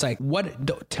also it's like,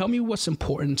 tell me what's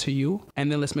important to you,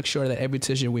 and then let's make sure that every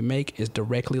decision we make is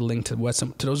directly linked to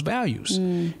those values.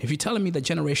 If you're telling me that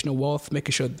generational wealth,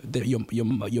 making sure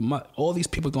that all these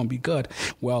people are going to be good,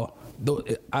 well,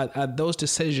 are those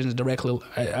decisions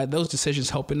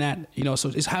helping that? So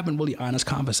it's having really honest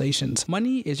conversations.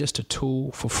 Money is just a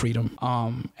tool for freedom,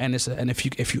 and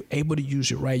if you're able to use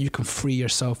it right, you can free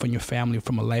yourself and your family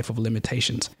from a life of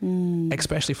limitations.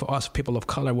 Especially for us people of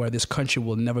color, where this country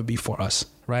will never be for us,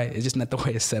 right? It's just not the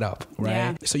way it's set up, right?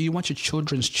 Yeah. So you want your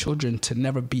children's children to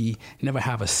never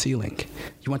have a ceiling.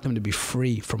 You want them to be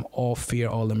free from all fear,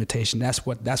 all limitation. That's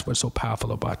what's so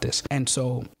powerful about this. And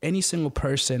so any single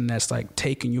person that's like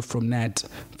taking you from that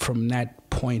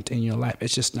point in your life,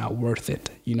 it's just not worth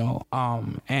it, you know?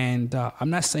 And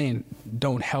I'm not saying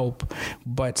don't help,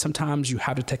 but sometimes you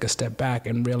have to take a step back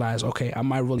and realize, okay,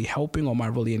 am I really helping or am I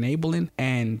really enabling?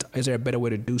 And is there a better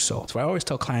way to do so? So I always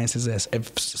tell clients is this: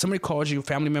 if somebody calls you,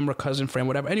 family member, cousin, friend,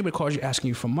 whatever, anybody calls you asking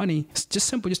you for money, it's just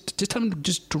simple. Just tell them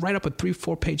to write up a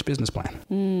 3-4 page business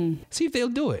plan. See if they'll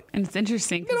do it. And it's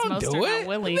interesting because most are not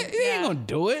willing. They ain't gonna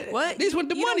do it. What? They just want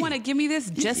the money. You don't want to give me this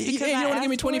just because you don't want to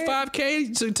give me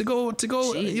 $25K to go.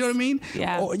 Jeez. You know what I mean?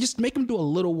 Yeah. Or just make them do a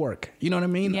little work. You know what I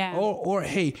mean? Yeah. Or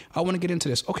hey, I want to get into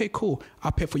this. Okay, cool.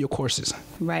 I'll pay for your courses.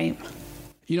 Right.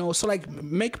 You know, so like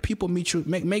make people meet you,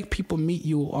 make people meet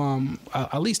you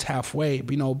at least halfway,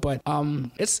 you know, but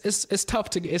it's tough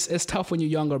it's tough when you're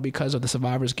younger because of the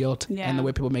survivor's guilt and the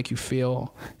way people make you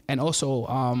feel. And also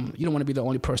you don't want to be the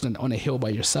only person on a hill by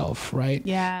yourself, right?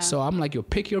 Yeah. So I'm like, you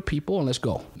pick your people and let's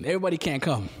go. Everybody can't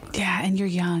come. Yeah, and you're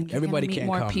young. Everybody can't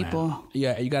more come. people. Man.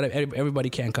 Yeah, you gotta. Everybody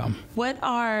can't come. What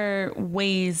are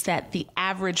ways that the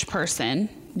average person,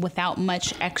 without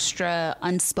much extra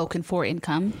unspoken for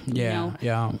income,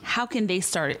 how can they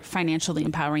start financially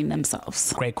empowering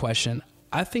themselves? Great question.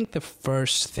 I think the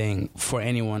first thing for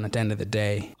anyone at the end of the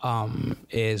day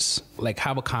is like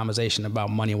have a conversation about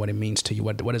money, what it means to you.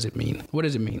 What does it mean? What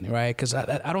does it mean, right? Because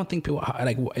I don't think people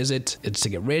like, is it's to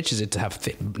get rich? Is it to have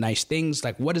nice things?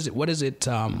 Like what is it? What is it?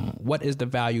 What is the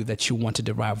value that you want to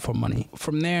derive from money?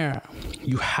 From there,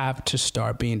 you have to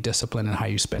start being disciplined in how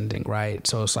you're spending, right?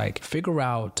 So it's like figure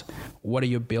out what are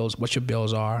your bills, what your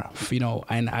bills are, you know.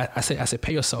 And I say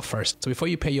pay yourself first. So before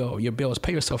you pay your bills,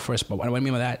 pay yourself first. But what I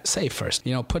mean by that, save first.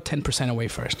 You know, put 10% away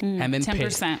first, and then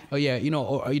 10%. Pay. Oh yeah,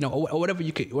 or whatever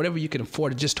you can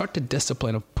afford. Just start the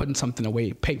discipline of putting something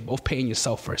away. Paying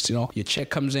yourself first. You know, your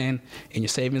check comes in your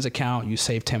savings account. You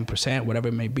save 10%, whatever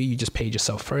it may be. You just paid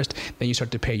yourself first. Then you start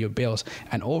to pay your bills,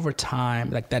 and over time,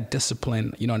 like that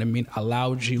discipline, you know what I mean,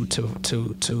 allows you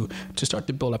to start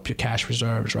to build up your cash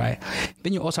reserves, right?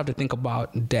 Then you also have to think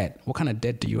about debt. What kind of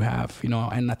debt do you have? You know,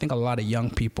 and I think a lot of young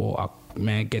people are.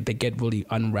 They get really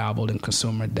unraveled in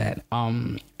consumer debt,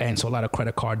 and so a lot of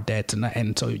credit card debt,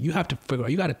 and so you have to figure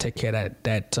out, you got to take care of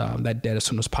that debt as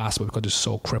soon as possible because it's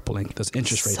so crippling. Those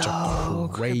interest rates are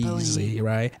crazy, crippling.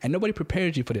 Right? And nobody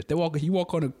prepares you for this. You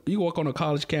walk on a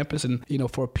college campus, and you know,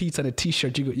 for a pizza and a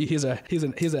T-shirt, here's a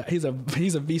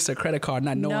Visa credit card,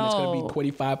 not knowing it's going to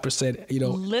be 25%. You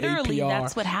know, literally, APR.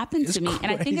 That's what happened to me, crazy.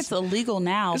 and I think it's illegal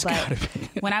now. But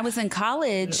when I was in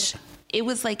college. It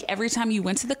was like every time you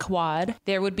went to the Quad,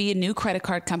 there would be a new credit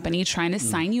card company trying to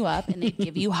sign you up, and they'd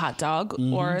give you a hot dog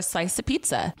or a slice of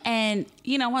pizza. And,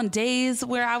 you know, on days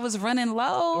where I was running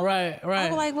low, I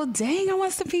was like, well, dang, I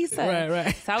want some pizza.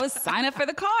 Right. So I would sign up for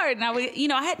the card, and I would, you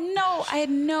know, I had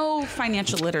no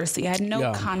financial literacy. I had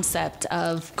no concept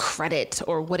of credit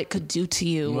or what it could do to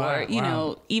you, or, you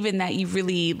know, even that you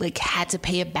really like had to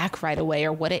pay it back right away,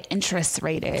 or what an interest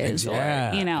rate is,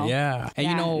 or, you know. Yeah. And,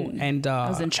 you know, and I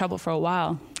was in trouble for a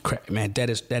while. Man, that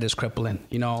is crippling.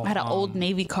 You know, I had an old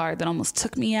Navy card that almost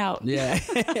took me out. Yeah.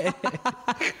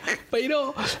 But you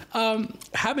know,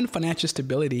 having financial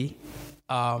stability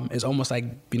is almost like,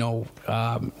 you know,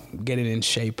 getting in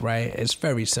shape, right? It's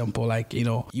very simple. Like, you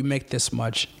know, you make this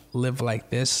much, live like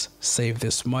this, save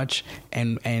this much,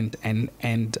 and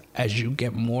as you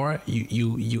get more,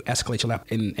 you escalate your life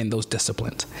in those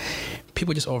disciplines.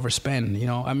 People just overspend, you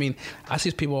know. I mean, I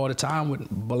see people all the time with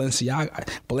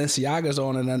Balenciagas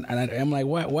on, and I'm like,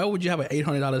 why would you have an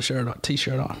 $800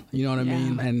 T-shirt on? You know what I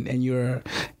mean? And you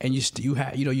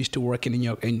used to working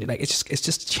in like it's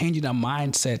just changing our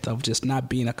mindset of just not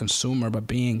being a consumer, but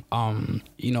being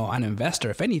you know, an investor.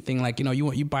 If anything, like, you know,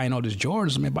 you buying all these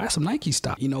Jordans, man, buy some Nike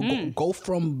stock. You know, go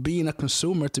from being a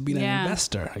consumer to being an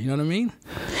investor. You know what I mean?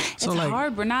 So it's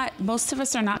hard. Most of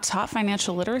us are not taught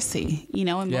financial literacy, you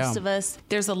know, and most of us,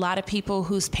 there's a lot of people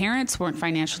whose parents weren't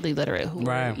financially literate, who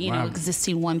were, you know,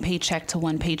 existing one paycheck to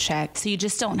one paycheck. So you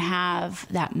just don't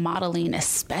have that modeling,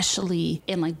 especially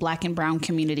in like Black and brown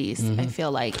communities. I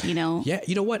feel like, you know. Yeah.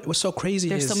 You know what? What's so crazy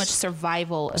there's is so much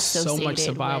survival associated. So much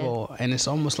survival. And it's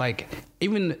almost like,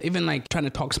 even like trying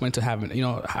to talk someone into having, you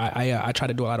know, I try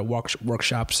to do a lot of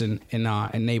workshops in you know,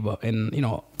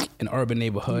 in urban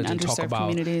neighborhoods and talk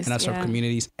about in underserved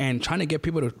communities, and trying to get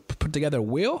people to put together a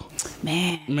will.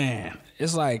 Man,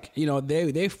 It's like, you know,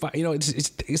 they fight, you know,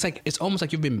 it's like, it's almost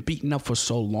like you've been beaten up for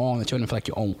so long that you don't feel like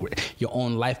your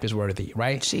own life is worthy,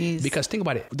 right? Jeez. Because think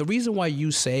about it. The reason why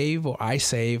you save or I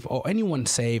save or anyone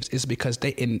saves is because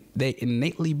they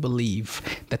innately believe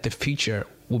that the future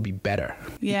will be better.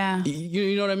 Yeah.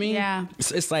 You know what I mean? Yeah.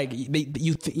 It's like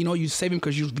you saving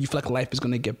because you feel like life is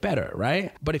going to get better,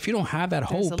 right? But if you don't have that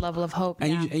hope, there's a level of hope,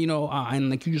 and and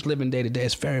like you just living day to day,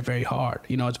 it's very, very hard.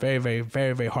 You know, it's very, very,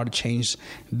 very, very hard to change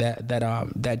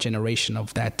that generation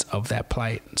of that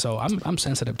plight. So I'm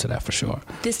sensitive to that for sure.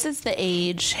 This is the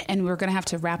age, and we're going to have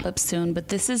to wrap up soon, but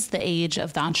this is the age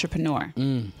of the entrepreneur.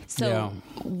 So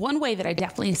one way that I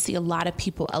definitely see a lot of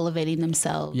people elevating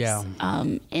themselves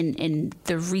in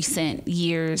the recent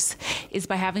years is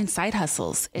by having side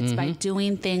hustles. It's by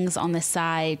doing things on the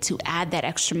side to add that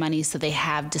extra money so they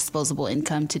have disposable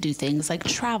income to do things like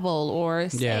travel or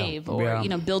save or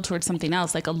build towards something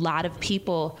else. Like a lot of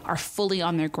people are fully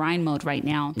on their grind mode right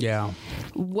now. Yeah.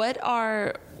 What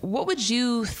would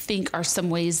you think are some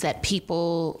ways that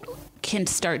people can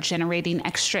start generating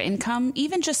extra income,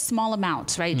 even just small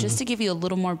amounts, right? Just to give you a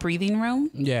little more breathing room.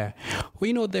 Yeah. Well,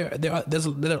 you know, there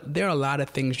are a lot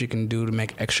of things you can do to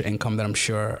make extra income that I'm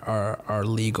sure are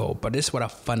legal, but this is what I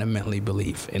fundamentally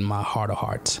believe in my heart of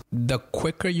hearts. The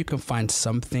quicker you can find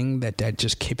something that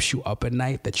just keeps you up at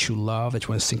night, that you love, that you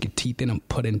want to sink your teeth in and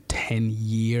put in 10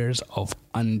 years of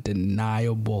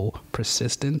undeniable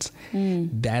persistence,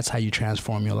 that's how you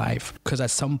transform your life. Because at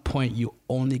some point you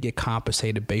only get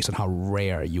compensated based on how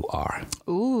rare you are.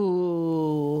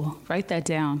 Ooh, write that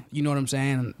down. You know what I'm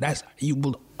saying? That's you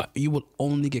will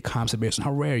only get compensated based on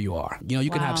how rare you are. You know, you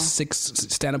can have six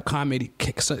stand-up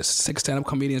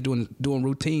comedians doing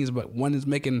routines, but one is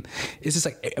making. It's just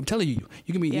like I'm telling you,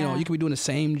 you can be you can be doing the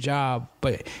same job,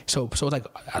 but so it's like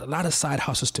a lot of side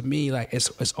hustles to me. Like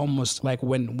it's almost like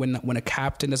when a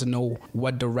captain doesn't know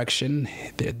what direction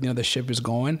the ship is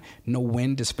going, no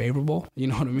wind is favorable. You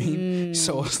know what I mean?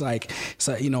 So it's like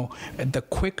the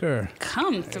quicker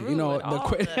come through. You know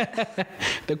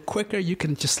the quicker you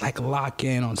can just like lock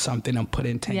in on something and put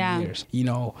in 10 years, you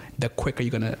know, the quicker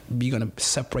you're gonna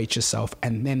separate yourself,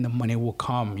 and then the money will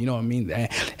come. You know what I mean?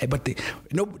 But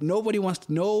nobody wants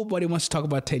to talk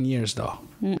about 10 years though.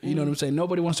 You know what I'm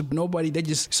saying? They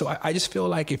just. So I just feel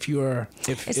like if you want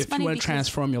to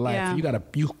transform your life, you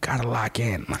gotta lock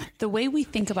in. The way we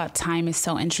think about time is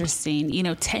so interesting. You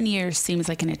know, 10 years seems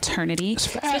like an eternity,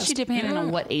 especially depending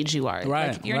on what age you are. Right.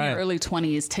 Like if you're in your early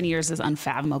 20s, 10 years is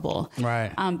unfathomable.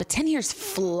 Right. But 10 years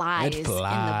flies in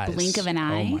the blink of an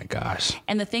eye. Oh my gosh.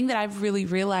 And the thing that I've really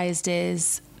realized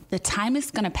is the time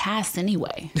is going to pass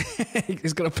anyway.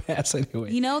 It's going to pass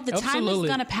anyway. You know, the time is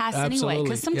going to pass anyway.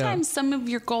 Because sometimes some of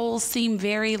your goals seem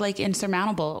very like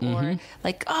insurmountable or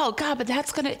like, oh God, but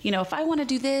that's going to, you know, if I want to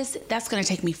do this, that's going to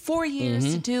take me 4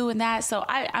 years to do and that. So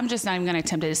I'm just not even going to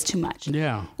attempt it. It's too much.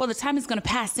 Yeah. Well, the time is going to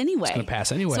pass anyway. It's going to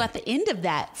pass anyway. So at the end of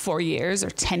that 4 years or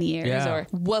 10 years or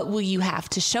what will you have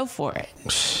to show for it?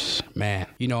 Man,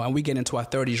 you know, and we get into our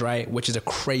 30s, right? Which is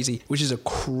a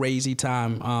crazy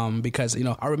time because, you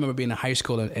know, I remember being in high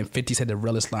school and 50 said the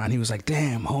realest line. He was like,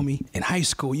 damn, homie, in high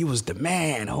school, you was the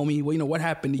man, homie. Well, you know, what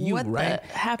happened to you, what right? What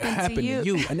happened to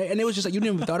you? And it was just like, you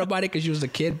never thought about it because you was a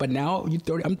kid, but now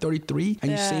I'm 33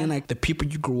 and you're seeing like the people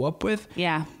you grew up with.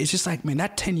 Yeah. It's just like, man,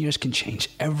 that 10 years can change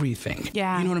everything.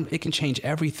 Yeah. You know what I mean? It can change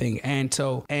everything. And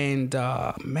so,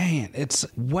 man, it's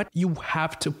what you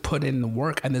have to put in the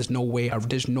work and there's no way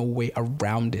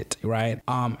around it, right?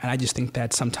 And I just think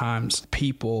that sometimes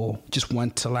people just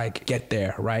want to like get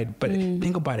there, right? But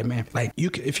think about it, man. Like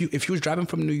if you was driving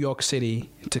from New York City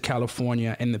to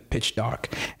California in the pitch dark,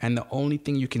 and the only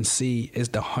thing you can see is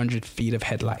the 100 feet of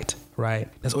headlight, right?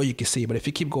 That's all you can see. But if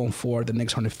you keep going forward, the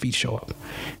next 100 feet show up.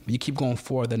 You keep going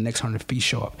forward, the next 100 feet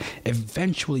show up.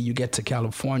 Eventually, you get to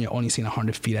California only seeing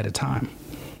 100 feet at a time.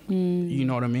 You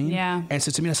know what I mean? Yeah. And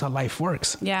so to me, that's how life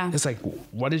works. Yeah. It's like,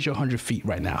 what is your 100 feet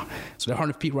right now? So the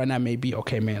 100 feet right now may be,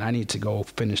 okay, man, I need to go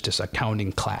finish this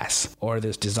accounting class or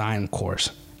this design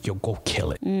course. You'll go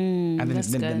kill it. And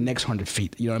then the next 100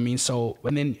 feet, you know what I mean? So,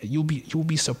 and then you'll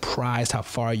be surprised how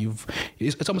far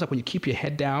it's almost like when you keep your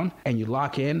head down and you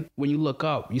lock in, when you look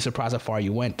up, you're surprised how far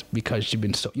you went because you've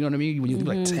been so, you know what I mean? When you're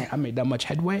like, dang, I made that much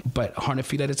headway, but 100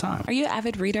 feet at a time. Are you an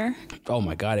avid reader? Oh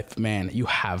my God,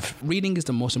 reading is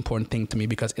the most important thing to me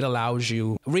because it allows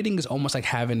you, reading is almost like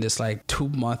having this like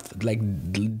 2-month like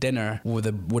dinner with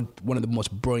one of the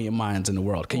most brilliant minds in the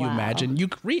world. Can you imagine? You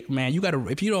read, man, you gotta,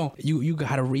 if you don't, you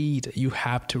gotta read. You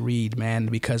have to read, man,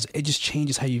 because it just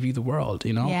changes how you view the world,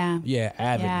 you know? Yeah.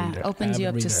 Avid reader. Opens you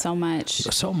up to so much.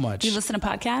 So much. Do you listen to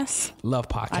podcasts? Love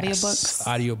podcasts.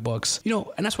 Audiobooks. You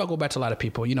know, and that's why I go back to a lot of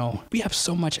people. You know, we have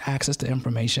so much access to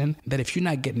information that if you're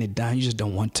not getting it done, you just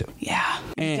don't want to. Yeah.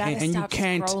 And you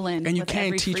can't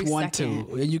teach one to.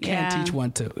 And you can't teach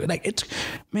one to. Like, it's,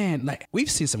 man, like,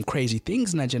 we've seen some crazy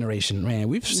things in that generation, man.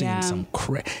 We've seen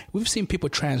we've seen people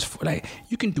transform. Like,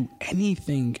 you can do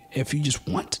anything if you just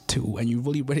want to, and you're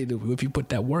really ready to, if you put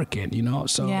that work in, you know?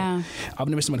 So I've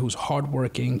never seen somebody who's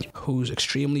hardworking, who's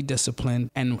extremely disciplined,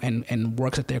 and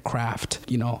works at their craft,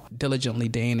 you know, diligently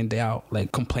day in and day out,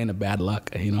 like, complain of bad luck,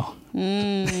 you know?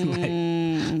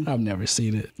 Like, I've never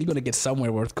seen it. You're gonna get somewhere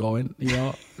worth going, you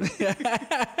know.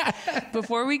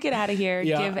 Before we get out of here,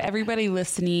 give everybody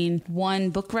listening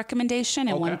one book recommendation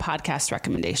and one podcast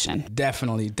recommendation.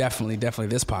 Definitely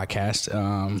this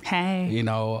podcast. Hey, you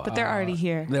know, but they're already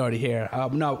here.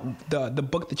 No, the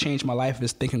book that changed my life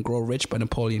is Think and Grow Rich by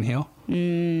Napoleon Hill.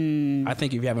 I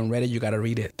think if you haven't read it, you got to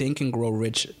read it. Think and Grow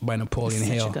Rich by Napoleon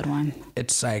Hill. Such a good one.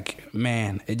 It's like,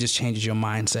 man, it just changes your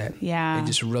mindset. Yeah. It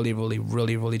just really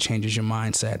changes your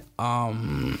mindset.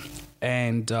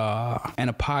 And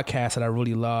a podcast that I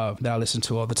really love, that I listen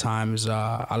to all the time, is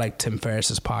I like Tim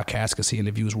Ferriss's podcast, because he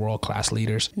interviews world-class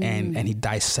leaders and he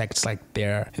dissects like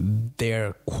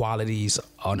their qualities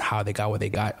on how they got what they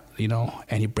got, you know,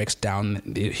 and he breaks down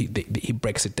he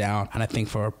breaks it down. And I think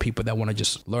for people that want to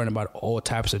just learn about all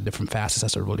types of different facets,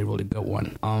 that's a really good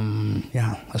one.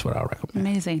 That's what I recommend.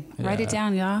 Amazing. Write it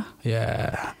down, y'all.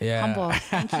 Yeah. Humble,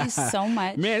 thank you so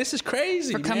much, man. This is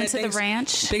crazy for coming to the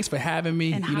ranch. Thanks for having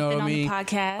me. And you know what I mean? The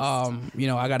podcast. You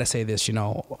know, I gotta say this, you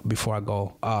know, before I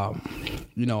go.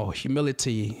 You know,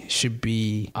 humility should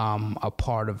be a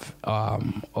part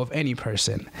of any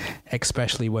person,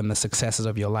 especially when the successes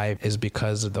of your life is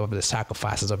because of the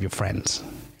sacrifices of your friends,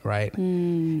 right?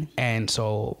 And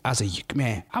so, as a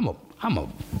man, I'm a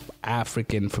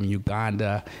African from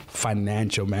Uganda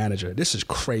financial manager. This is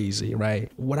crazy,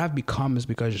 right? What I've become is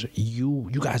because you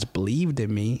guys believed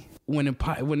in me when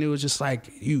it was just like,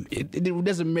 it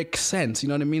doesn't make sense, you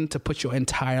know what I mean, to put your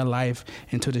entire life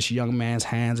into this young man's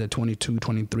hands at 22,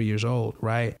 23 years old,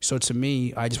 right? So to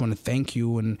me, I just want to thank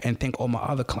you and thank all my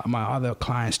other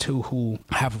clients too, who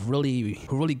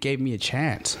really gave me a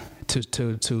chance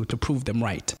to prove them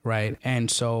right?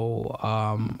 And so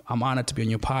I'm honored to be on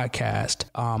your podcast.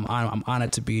 I'm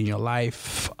honored to be in your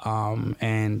life,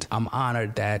 and I'm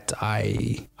honored that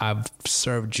I've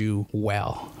served you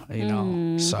well, you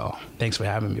know. So thanks for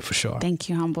having me, for sure. Thank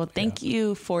you, Humble. Thank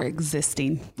you for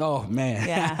existing. Oh man.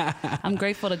 Yeah. I'm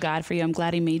grateful to God for you. I'm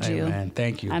glad he made you. Man,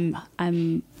 thank you.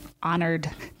 I'm honored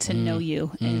to know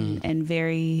you and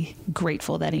very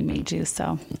grateful that he made you.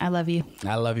 So I love you.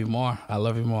 I love you more.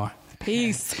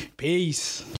 Peace.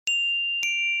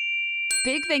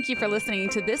 Big thank you for listening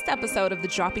to this episode of the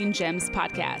Dropping Gems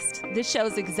podcast. This show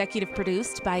is executive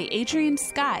produced by Adrian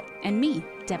Scott and me,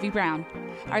 Debbie Brown.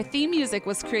 Our theme music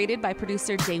was created by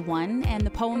producer Day One, and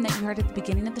the poem that you heard at the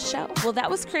beginning of the show, well,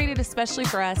 that was created especially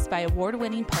for us by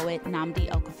award-winning poet Nnamdi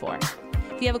Okafor.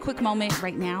 If you have a quick moment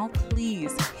right now,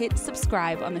 please hit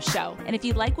subscribe on the show. And if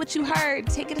you like what you heard,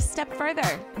 take it a step further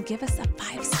and give us a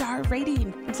 5-star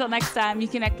rating. Until next time, you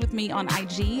connect with me on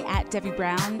IG at Debbie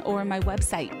Brown or my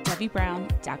website,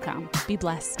 DebbieBrown.com. Be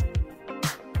blessed.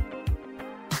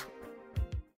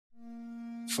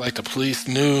 It's like the police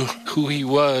knew who he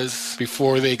was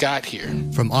before they got here.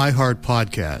 From iHeart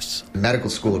Podcasts. The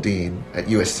medical school dean at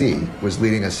USC was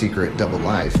leading a secret double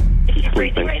life. She's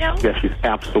breathing right now? Yes, she's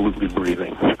absolutely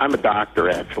breathing. I'm a doctor,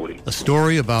 actually. A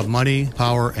story about money,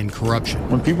 power, and corruption.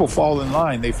 When people fall in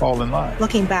line, they fall in line.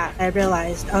 Looking back, I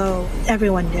realized,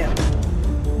 everyone knew.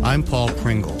 I'm Paul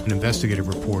Pringle, an investigative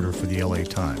reporter for the LA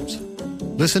Times.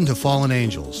 Listen to Fallen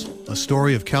Angels, a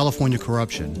story of California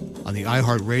corruption on the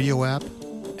iHeart Radio app,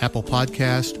 Apple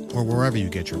Podcast, or wherever you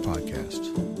get your podcasts.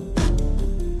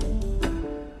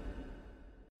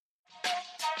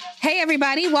 Hey,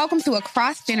 everybody. Welcome to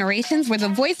Across Generations, where the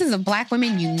voices of Black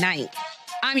women unite.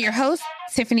 I'm your host,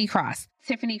 Tiffany Cross.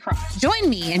 Join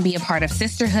me and be a part of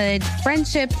sisterhood,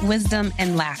 friendship, wisdom,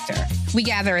 and laughter. We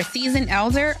gather a seasoned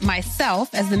elder,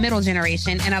 myself as the middle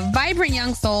generation, and a vibrant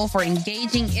young soul for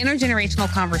engaging intergenerational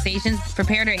conversations.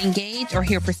 Prepare to engage or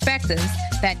hear perspectives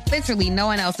that literally no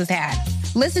one else has had.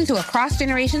 Listen to Across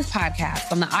Generations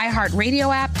podcast on the iHeart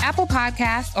Radio app, Apple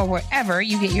Podcasts, or wherever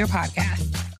you get your podcasts.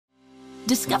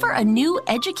 Discover a new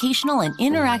educational and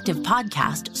interactive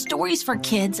podcast, Stories for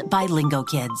Kids by Lingo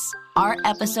Kids. Our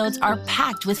episodes are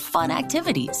packed with fun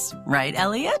activities. Right,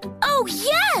 Elliot? Oh,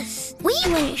 yes! We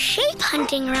went shape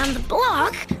hunting around the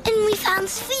block, and we we found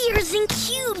spheres and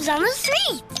cubes on the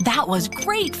street. That was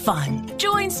great fun.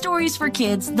 Join Stories for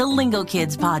Kids, the Lingo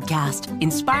Kids podcast,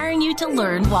 inspiring you to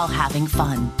learn while having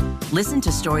fun. Listen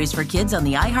to Stories for Kids on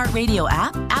the iHeartRadio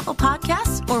app, Apple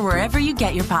Podcasts, or wherever you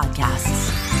get your podcasts.